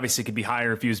 He obviously could be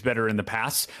higher if he was better in the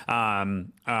pass,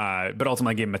 but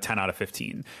ultimately I gave him a 10 out of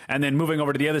 15. And then moving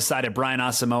over to the other side at Brian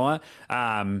Asamoah,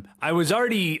 I was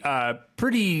already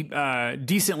pretty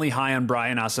decently high on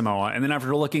Brian Asamoah, and then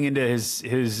after looking into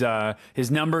his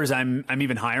numbers, I'm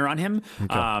even higher on him.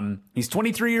 Okay. He's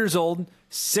 23 years old,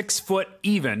 6 foot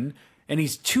even. And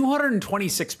he's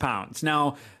 226 pounds.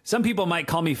 Now, some people might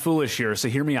call me foolish here, so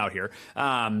hear me out here.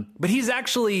 But he's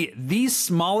actually the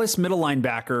smallest middle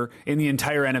linebacker in the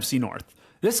entire NFC North.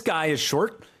 This guy is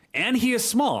short and he is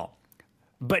small,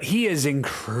 but he is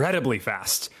incredibly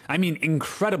fast. I mean,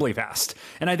 incredibly fast.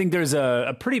 And I think there's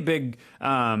a pretty big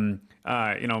portion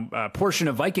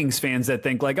of Vikings fans that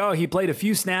think like, oh, he played a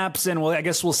few snaps and well, I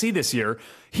guess we'll see this year.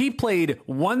 He played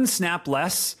 1 snap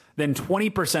less than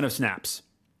 20% of snaps.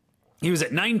 He was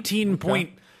at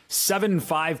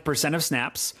 19.75% of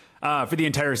snaps for the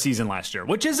entire season last year,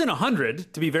 which isn't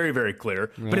 100, to be very, very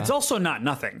clear, but it's also not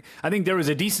nothing. I think there was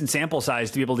a decent sample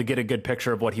size to be able to get a good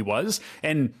picture of what he was.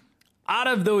 And out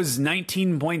of those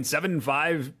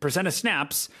 19.75% of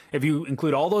snaps, if you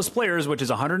include all those players, which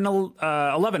is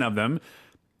 111 of them,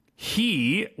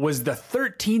 he was the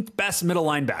 13th best middle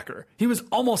linebacker. He was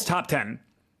almost top 10.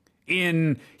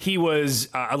 He was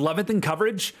 11th in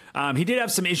coverage. He did have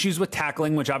some issues with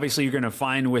tackling, which obviously you're going to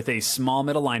find with a small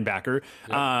middle linebacker.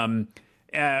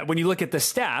 Yep. When you look at the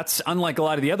stats, unlike a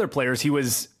lot of the other players, he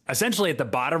was essentially at the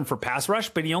bottom for pass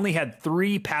rush, but he only had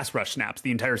 3 pass rush snaps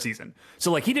the entire season.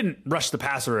 So like he didn't rush the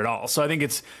passer at all. So I think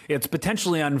it's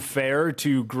potentially unfair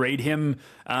to grade him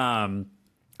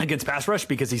against pass rush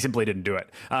because he simply didn't do it.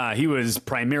 He was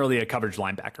primarily a coverage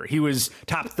linebacker. He was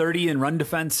top 30 in run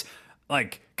defense.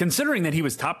 Like, considering that he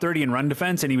was top 30 in run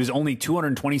defense and he was only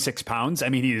 226 pounds, I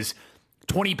mean, he's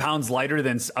 20 pounds lighter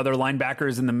than other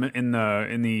linebackers in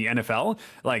the NFL.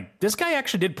 Like, this guy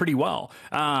actually did pretty well.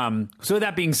 So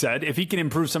that being said, if he can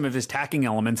improve some of his tackling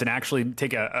elements and actually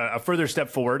take a further step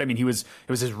forward, I mean, it was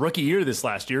his rookie year this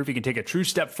last year. If he can take a true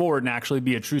step forward and actually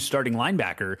be a true starting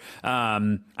linebacker,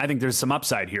 I think there's some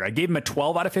upside here. I gave him a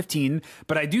 12 out of 15,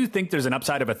 but I do think there's an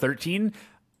upside of a 13.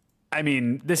 I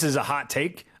mean, this is a hot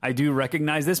take. I do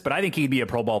recognize this, but I think he'd be a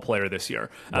Pro Bowl player this year.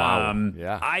 Wow.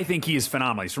 Yeah. I think he is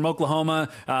phenomenal. He's from Oklahoma.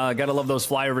 Got to love those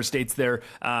flyover states there.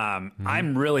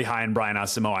 I'm really high on Brian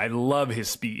Asamoah. I love his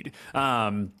speed,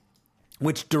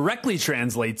 which directly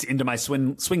translates into my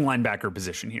swing linebacker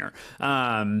position here.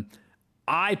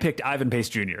 I picked Ivan Pace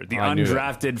Jr., the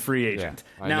undrafted free agent.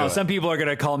 Yeah, now, some people are going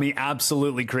to call me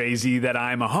absolutely crazy that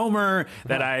I'm a homer,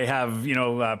 that I have,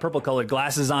 purple-colored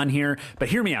glasses on here. But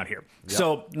hear me out here. Yep.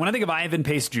 So when I think of Ivan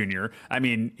Pace Jr., I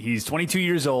mean, he's 22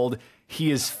 years old.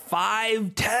 He is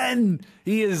 5'10".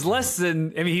 He is less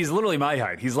than, he's literally my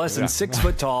height. He's less than 6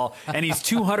 foot tall, and he's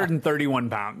 231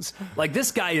 pounds. Like,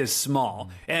 this guy is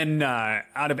small. And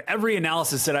out of every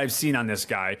analysis that I've seen on this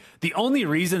guy, the only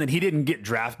reason that he didn't get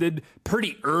drafted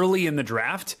pretty early in the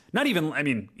draft, not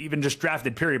even, even just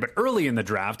drafted period, but early in the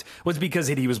draft, was because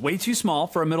he was way too small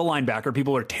for a middle linebacker.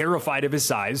 People were terrified of his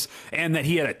size, and that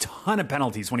he had a ton of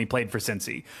penalties when he played for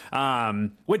Cincy,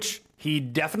 which he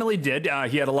definitely did.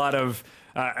 He had a lot of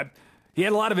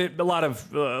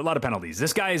penalties.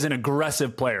 This guy is an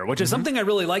aggressive player, which is something I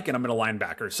really like in a middle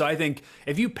linebacker. So I think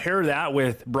if you pair that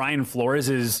with Brian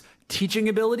Flores' teaching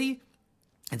ability,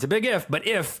 it's a big if, but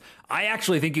if I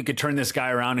actually think you could turn this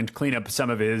guy around and clean up some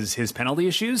of his penalty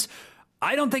issues.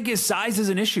 I don't think his size is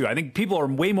an issue. I think people are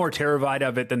way more terrified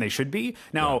of it than they should be.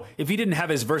 Now, if he didn't have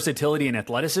his versatility and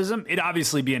athleticism, it'd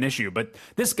obviously be an issue. But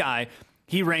this guy,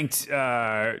 he ranked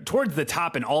towards the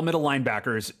top in all middle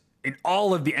linebackers in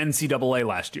all of the NCAA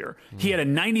last year. He had a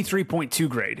 93.2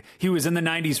 grade. He was in the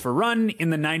 90s for run,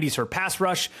 in the 90s for pass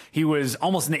rush. He was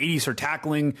almost in the 80s for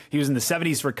tackling. He was in the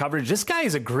 70s for coverage. This guy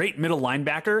is a great middle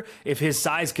linebacker if his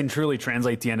size can truly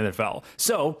translate to the NFL.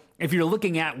 So if you're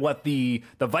looking at what the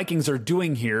Vikings are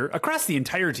doing here across the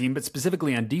entire team, but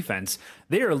specifically on defense,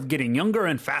 they are getting younger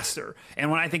and faster. And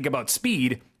when I think about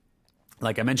speed,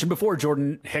 like I mentioned before,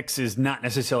 Jordan Hicks is not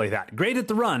necessarily that great at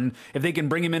the run. If they can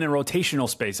bring him in rotational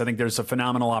space, I think there's a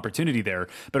phenomenal opportunity there.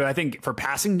 But I think for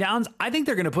passing downs, I think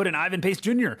they're going to put in Ivan Pace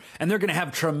Jr., and they're going to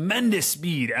have tremendous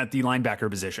speed at the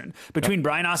linebacker position. Between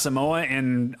Brian Asamoah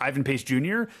and Ivan Pace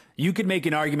Jr., you could make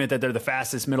an argument that they're the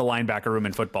fastest middle linebacker room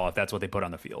in football if that's what they put on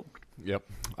the field. Yep.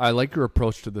 I like your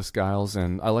approach to this, Giles,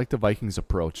 and I like the Vikings'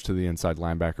 approach to the inside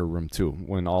linebacker room, too,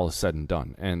 when all is said and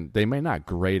done. And they may not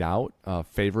grade out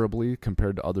favorably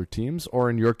compared to other teams, or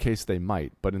in your case, they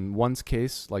might. But in one's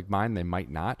case, like mine, they might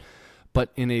not.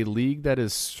 But in a league that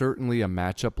is certainly a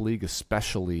matchup league,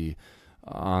 especially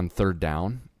on third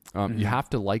down, you have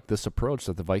to like this approach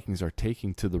that the Vikings are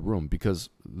taking to the room, because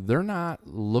they're not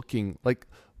looking like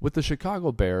with the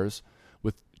Chicago Bears,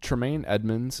 with Tremaine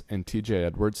Edmonds and TJ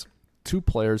Edwards, two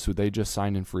players who they just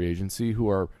signed in free agency who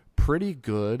are pretty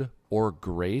good or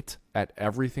great at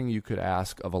everything you could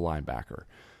ask of a linebacker.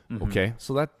 Okay,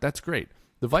 so that's great.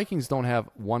 The Vikings don't have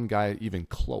one guy even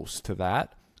close to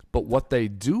that, but what they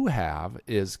do have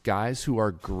is guys who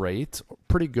are great,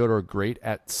 pretty good or great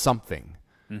at something,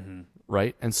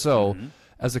 right? And so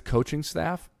as a coaching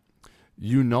staff,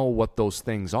 you know what those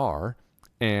things are,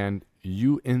 and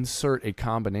you insert a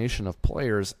combination of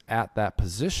players at that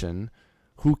position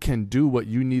who can do what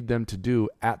you need them to do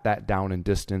at that down and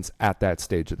distance at that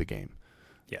stage of the game.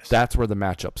 Yes. That's where the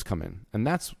matchups come in. And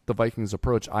that's the Vikings'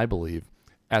 approach, I believe,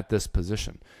 at this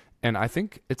position. And I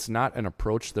think it's not an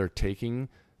approach they're taking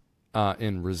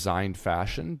in resigned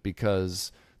fashion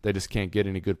because they just can't get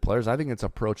any good players. I think it's an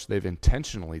approach they've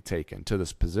intentionally taken to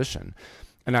this position.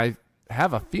 And I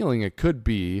have a feeling it could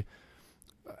be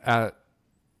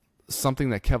something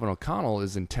that Kevin O'Connell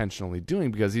is intentionally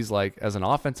doing, because he's like, as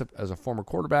a former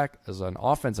quarterback, as an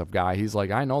offensive guy, he's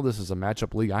like, I know this is a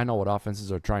matchup league. I know what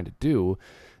offenses are trying to do.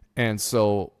 And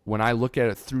so when I look at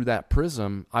it through that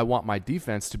prism, I want my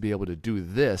defense to be able to do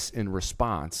this in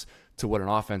response to what an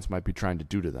offense might be trying to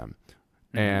do to them.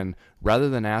 And rather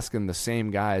than asking the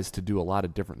same guys to do a lot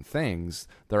of different things,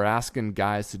 they're asking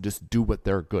guys to just do what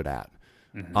they're good at.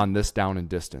 On this down and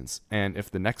distance. And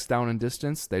if the next down and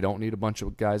distance, they don't need a bunch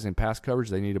of guys in pass coverage,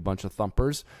 they need a bunch of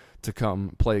thumpers to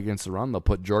come play against the run, they'll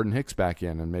put Jordan Hicks back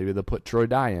in, and maybe they'll put Troy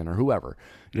Dye in or whoever.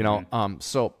 You know,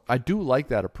 so I do like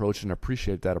that approach and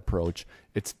appreciate that approach.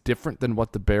 It's different than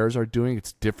what the Bears are doing.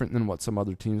 It's different than what some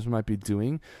other teams might be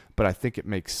doing, but I think it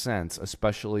makes sense,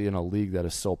 especially in a league that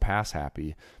is so pass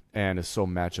happy and is so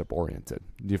matchup oriented.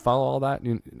 Do you follow all that?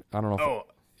 I don't know.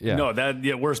 Yeah.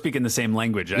 No, we're speaking the same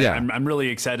language. I'm really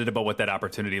excited about what that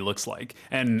opportunity looks like.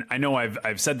 And I know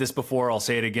I've said this before, I'll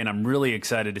say it again. I'm really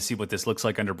excited to see what this looks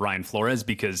like under Brian Flores,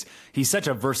 because he's such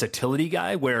a versatility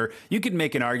guy where you could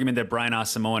make an argument that Brian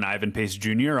Asamoah and Ivan Pace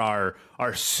Jr. are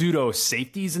pseudo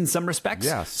safeties in some respects.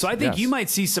 Yes. So I think you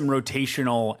might see some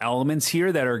rotational elements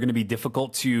here that are going to be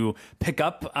difficult to pick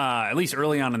up, at least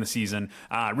early on in the season.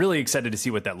 Really excited to see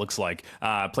what that looks like.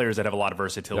 Players that have a lot of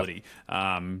versatility.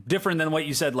 Different than what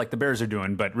you said, like the Bears are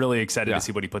doing, but really excited to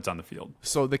see what he puts on the field.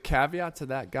 So the caveat to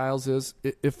that, Giles, is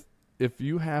if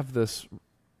you have this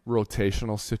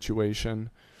rotational situation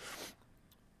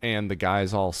and the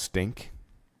guys all stink,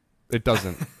 it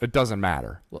doesn't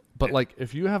matter. But like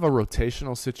if you have a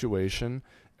rotational situation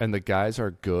and the guys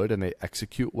are good and they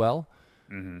execute well,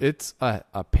 it's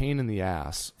a pain in the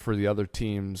ass for the other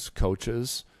team's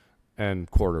coaches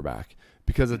and quarterback,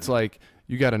 because it's like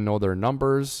you got to know their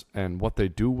numbers and what they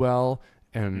do well.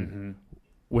 And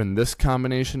when this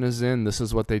combination is in, this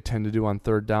is what they tend to do on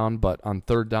third down. But on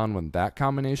third down, when that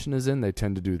combination is in, they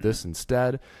tend to do this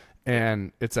instead.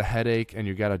 And it's a headache, and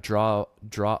you got to draw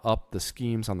up the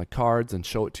schemes on the cards and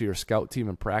show it to your scout team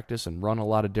in practice and run a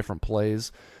lot of different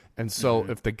plays. And so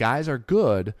if the guys are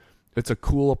good, it's a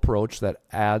cool approach that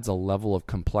adds a level of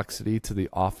complexity to the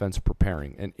offense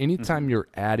preparing. And anytime you're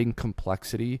adding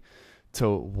complexity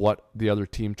to what the other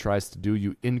team tries to do,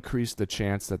 you increase the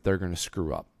chance that they're going to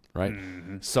screw up, right?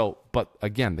 So, but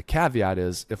again, the caveat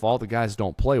is if all the guys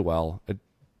don't play well,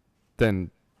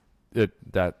 then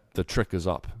the trick is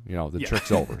up. You know, the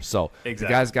trick's over. So the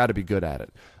guys got to be good at it.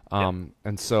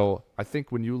 And so I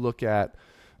think when you look at,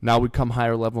 now we come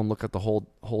higher level and look at the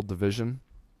whole division.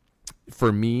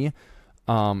 For me,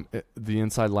 The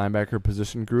inside linebacker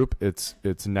position group, it's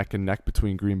neck and neck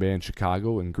between Green Bay and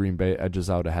Chicago, and Green Bay edges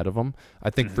out ahead of them. I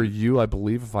think for you, I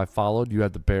believe if I followed, you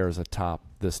had the Bears atop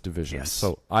this division. Yes.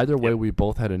 So either way, we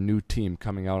both had a new team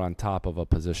coming out on top of a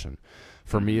position.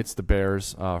 For me, it's the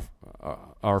Bears.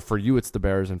 Or for you, it's the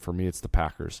Bears, and for me, it's the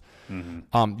Packers.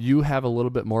 You have a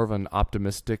little bit more of an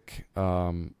optimistic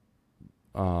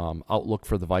outlook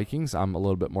for the Vikings. I'm a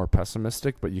little bit more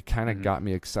pessimistic, but you kind of got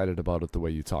me excited about it the way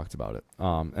you talked about it.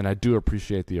 And I do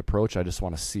appreciate the approach. I just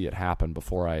want to see it happen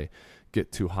before I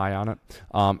get too high on it.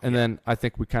 And then I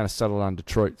think we kind of settled on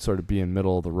Detroit sort of being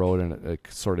middle of the road, and it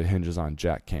sort of hinges on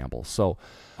Jack Campbell. So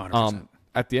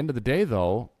at the end of the day,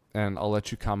 though, and I'll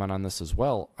let you comment on this as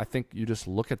well, I think you just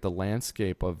look at the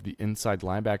landscape of the inside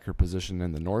linebacker position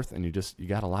in the North, and you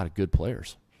got a lot of good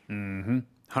players.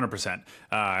 100%.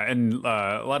 And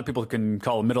a lot of people can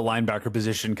call a middle linebacker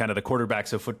position kind of the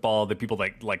quarterbacks of football, the people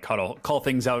that like call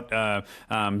things out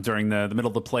during the middle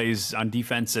of the plays on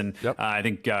defense. And I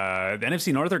think the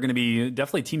NFC North are going to be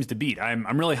definitely teams to beat.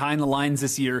 I'm really high in the Lions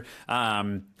this year,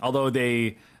 although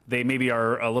they maybe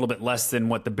are a little bit less than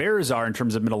what the Bears are in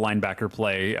terms of middle linebacker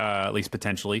play, at least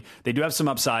potentially. They do have some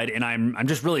upside, and I'm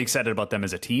just really excited about them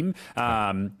as a team. So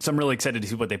I'm really excited to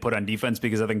see what they put on defense,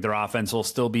 because I think their offense will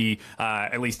still be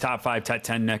at least top 5, top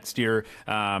 10 next year.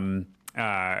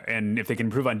 And if they can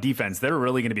improve on defense, they're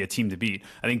really going to be a team to beat.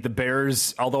 I think the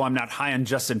Bears, although I'm not high on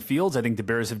Justin Fields, I think the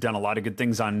Bears have done a lot of good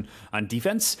things on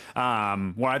defense.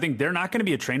 Well, I think they're not going to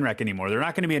be a train wreck anymore. They're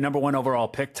not going to be a number 1 overall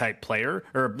pick type player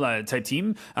or type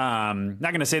team. Not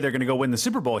going to say they're going to go win the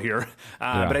Super Bowl here,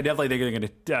 but I definitely think they're going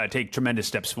to take tremendous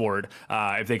steps forward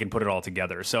if they can put it all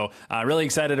together. So really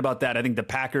excited about that. I think the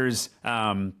Packers,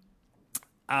 I'm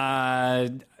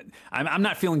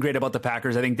not feeling great about the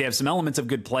Packers. I think they have some elements of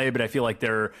good play, but I feel like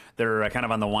they're kind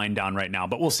of on the wind down right now.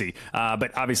 But we'll see.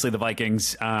 But obviously the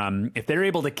Vikings, if they're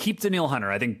able to keep Danielle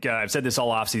Hunter, I think I've said this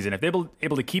all offseason, if they're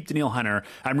able to keep Danielle Hunter,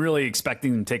 I'm really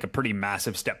expecting them to take a pretty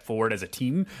massive step forward as a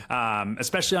team,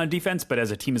 especially on defense, but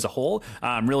as a team as a whole.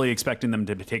 I'm really expecting them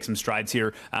to take some strides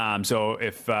here. So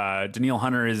if Danielle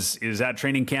Hunter is at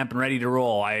training camp and ready to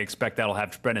roll, I expect that'll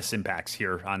have tremendous impacts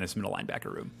here on this middle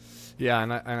linebacker room. Yeah,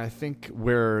 and I think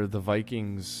where the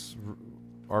Vikings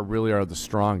are the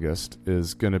strongest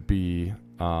is going to be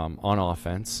on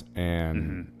offense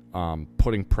and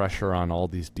putting pressure on all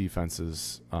these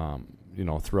defenses,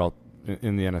 throughout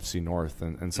in the NFC North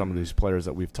and some of these players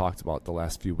that we've talked about the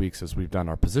last few weeks as we've done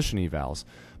our position evals.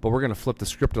 But we're going to flip the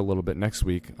script a little bit next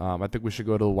week. I think we should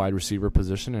go to the wide receiver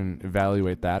position and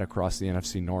evaluate that across the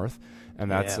NFC North. And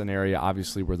that's an area,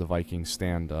 obviously, where the Vikings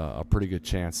stand a pretty good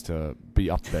chance to be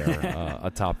up there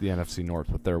atop the NFC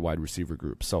North with their wide receiver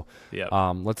group. So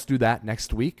let's do that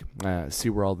next week, see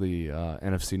where all the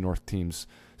NFC North teams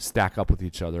stack up with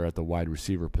each other at the wide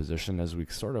receiver position as we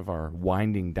sort of are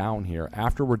winding down here.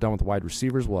 After we're done with the wide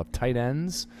receivers, we'll have tight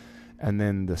ends and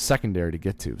then the secondary to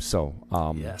get to. So,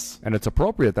 and it's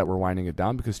appropriate that we're winding it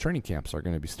down because training camps are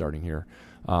going to be starting here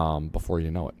before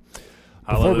you know it.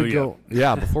 Before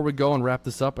we go and wrap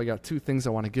this up, I got 2 things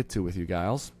I want to get to with you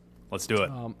guys. Let's do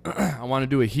it. I want to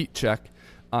do a heat check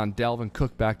on Dalvin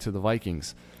Cook back to the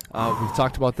Vikings. We've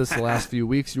talked about this the last few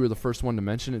weeks. You were the first one to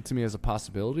mention it to me as a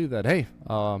possibility that, hey,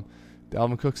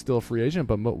 Dalvin Cook's still a free agent,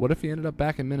 but what if he ended up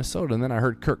back in Minnesota? And then I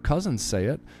heard Kirk Cousins say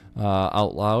it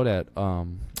out loud at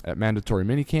mandatory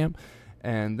minicamp.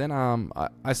 And then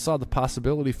I saw the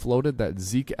possibility floated that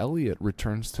Zeke Elliott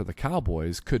returns to the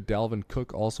Cowboys. Could Dalvin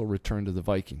Cook also return to the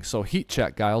Vikings? So heat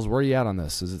check, Giles. Where are you at on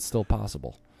this? Is it still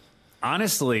possible?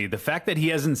 Honestly, the fact that he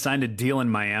hasn't signed a deal in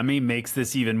Miami makes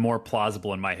this even more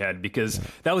plausible in my head, because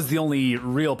that was the only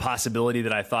real possibility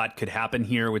that I thought could happen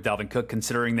here with Dalvin Cook,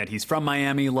 considering that he's from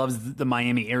Miami, loves the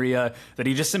Miami area, that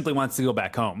he just simply wants to go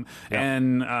back home. Yeah.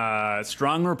 And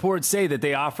strong reports say that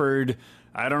they offered,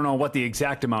 I don't know what the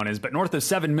exact amount is, but north of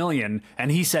 $7 million, and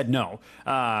he said no.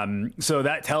 So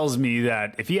that tells me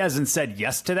that if he hasn't said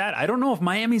yes to that, I don't know if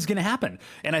Miami's going to happen.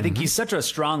 And I think he's such a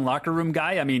strong locker room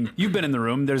guy. I mean, you've been in the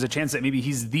room. There's a chance that maybe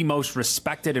he's the most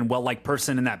respected and well-liked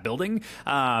person in that building.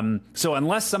 So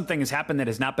unless something has happened that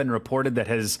has not been reported that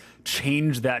has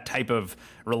changed that type of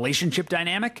relationship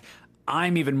dynamic,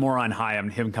 I'm even more on high on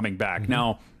him coming back.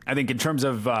 Now, I think in terms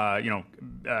of,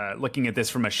 looking at this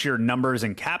from a sheer numbers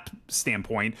and cap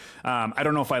standpoint, I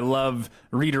don't know if I love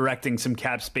redirecting some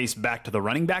cap space back to the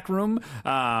running back room,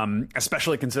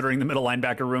 especially considering the middle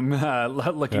linebacker room,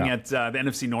 looking at the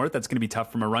NFC North. That's going to be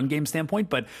tough from a run game standpoint.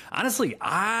 But honestly,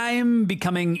 I'm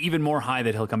becoming even more high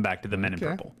that he'll come back to the men in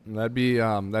purple. That'd be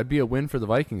a win for the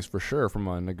Vikings for sure, from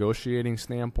a negotiating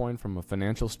standpoint, from a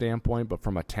financial standpoint, but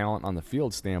from a talent on the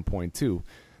field standpoint too.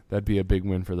 That'd be a big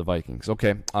win for the Vikings.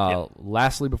 Okay.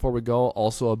 Lastly, before we go,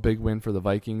 also a big win for the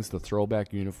Vikings, the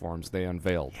throwback uniforms they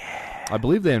unveiled. Yeah. I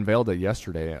believe they unveiled it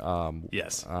yesterday.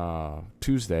 Yes.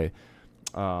 Tuesday.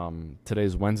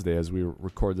 Today's Wednesday as we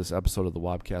record this episode of the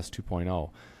Wobcast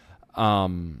 2.0.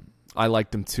 I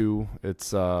liked them too.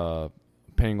 It's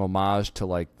paying homage to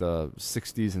like the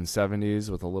 60s and 70s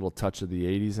with a little touch of the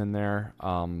 80s in there.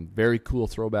 Very cool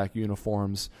throwback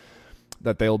uniforms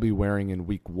that they'll be wearing in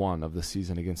week 1 of the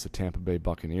season against the Tampa Bay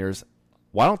Buccaneers.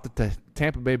 Why don't the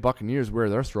Tampa Bay Buccaneers wear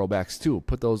their throwbacks too?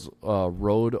 Put those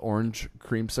road orange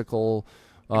creamsicle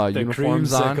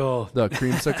uniforms on. The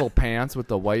creamsicle pants with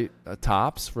the white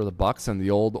tops for the Bucs and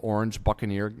the old orange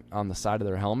Buccaneer on the side of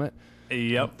their helmet.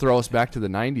 Yep. Throw us back to the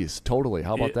 90s. Totally.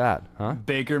 How about that? Huh?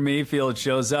 Baker Mayfield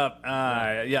shows up.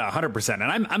 Yeah, 100%.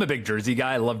 And I'm a big jersey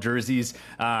guy. I love jerseys.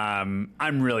 I'm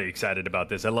really excited about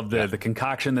this. I love the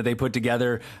concoction that they put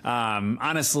together.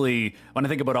 Honestly, when I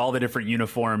think about all the different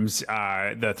uniforms,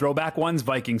 the throwback ones,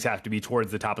 Vikings have to be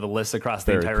towards the top of the list across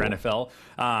the entire NFL.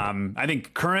 I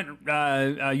think current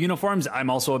uniforms, I'm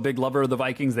also a big lover of the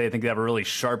Vikings. They think they have a really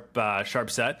sharp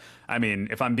set. I mean,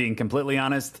 if I'm being completely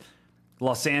honest,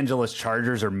 Los Angeles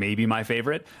Chargers are maybe my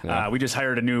favorite. Yeah. We just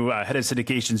hired a new head of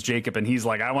syndications, Jacob, and he's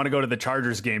like, I want to go to the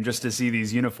Chargers game just to see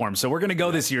these uniforms. So we're going to go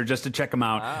this year just to check them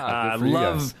out.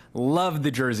 Love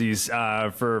the jerseys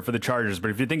for the Chargers.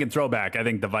 But if you're thinking throwback, I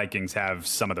think the Vikings have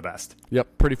some of the best.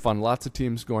 Yep, pretty fun. Lots of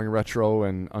teams going retro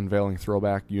and unveiling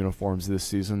throwback uniforms this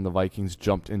season. The Vikings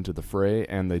jumped into the fray,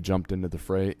 and they jumped into the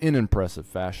fray in impressive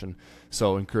fashion.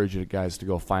 So encourage you guys to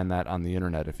go find that on the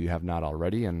internet if you have not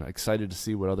already, and excited to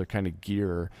see what other kind of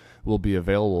gear will be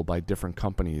available by different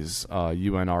companies.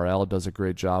 UNRL does a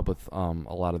great job with a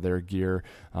lot of their gear.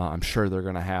 I'm sure they're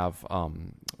going to have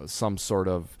some sort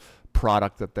of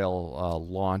product that they'll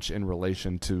launch in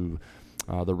relation to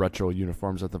the retro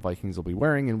uniforms that the Vikings will be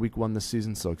wearing in week 1 this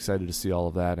season. So excited to see all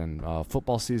of that. And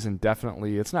football season,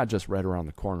 definitely, it's not just right around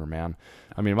the corner, man.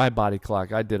 I mean, my body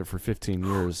clock, I did it for 15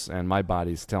 years, and my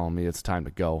body's telling me it's time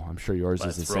to go. I'm sure yours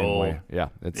is the same way. Yeah,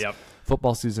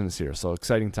 football season is here. So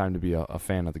exciting time to be a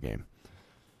fan of the game.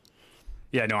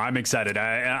 Yeah, no, I'm excited.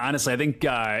 Honestly, I think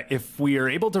if we are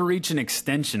able to reach an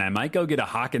extension, I might go get a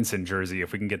Hawkinson jersey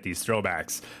if we can get these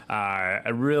throwbacks.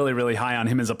 I'm really, really high on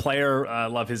him as a player.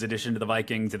 Love his addition to the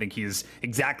Vikings. I think he's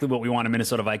exactly what we want a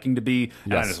Minnesota Viking to be.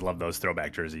 And I just love those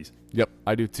throwback jerseys. Yep,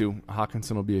 I do too.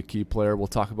 Hawkinson will be a key player. We'll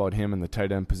talk about him in the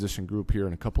tight end position group here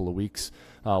in a couple of weeks.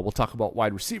 We'll talk about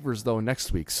wide receivers, though,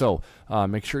 next week. So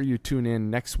make sure you tune in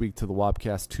next week to the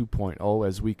Wobcast 2.0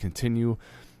 as we continue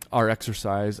our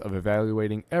exercise of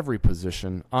evaluating every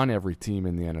position on every team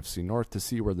in the NFC North to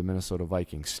see where the Minnesota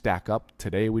Vikings stack up.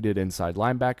 Today we did inside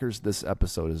linebackers. This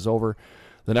episode is over.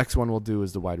 The next one we'll do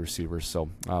is the wide receivers, so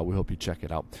we hope you check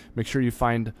it out. Make sure you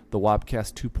find the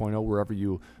Wobcast 2.0 wherever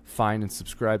you find and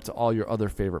subscribe to all your other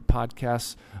favorite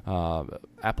podcasts,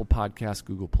 Apple Podcasts,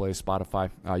 Google Play, Spotify.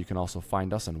 You can also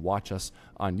find us and watch us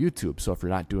on YouTube, so if you're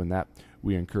not doing that,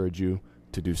 we encourage you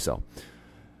to do so.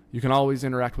 You can always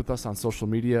interact with us on social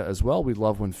media as well. We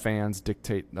love when fans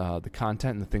dictate the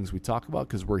content and the things we talk about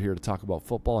because we're here to talk about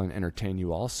football and entertain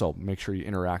you all. So make sure you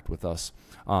interact with us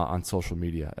on social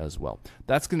media as well.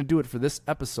 That's going to do it for this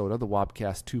episode of the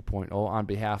Wobcast 2.0. On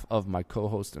behalf of my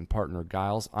co-host and partner,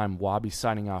 Giles, I'm Wobby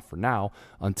signing off for now.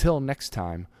 Until next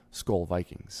time, Skol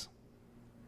Vikings.